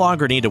 You no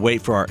longer need to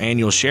wait for our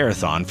annual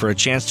share-a-thon for a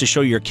chance to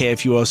show your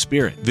KFUO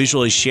spirit.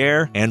 Visually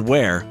share and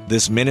wear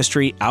this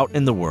ministry out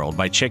in the world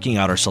by checking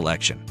out our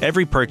selection.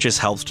 Every purchase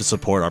helps to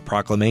support our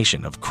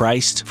proclamation of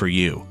Christ for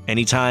you,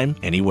 anytime,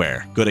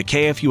 anywhere. Go to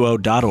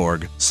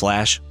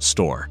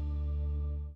kfuo.org/store.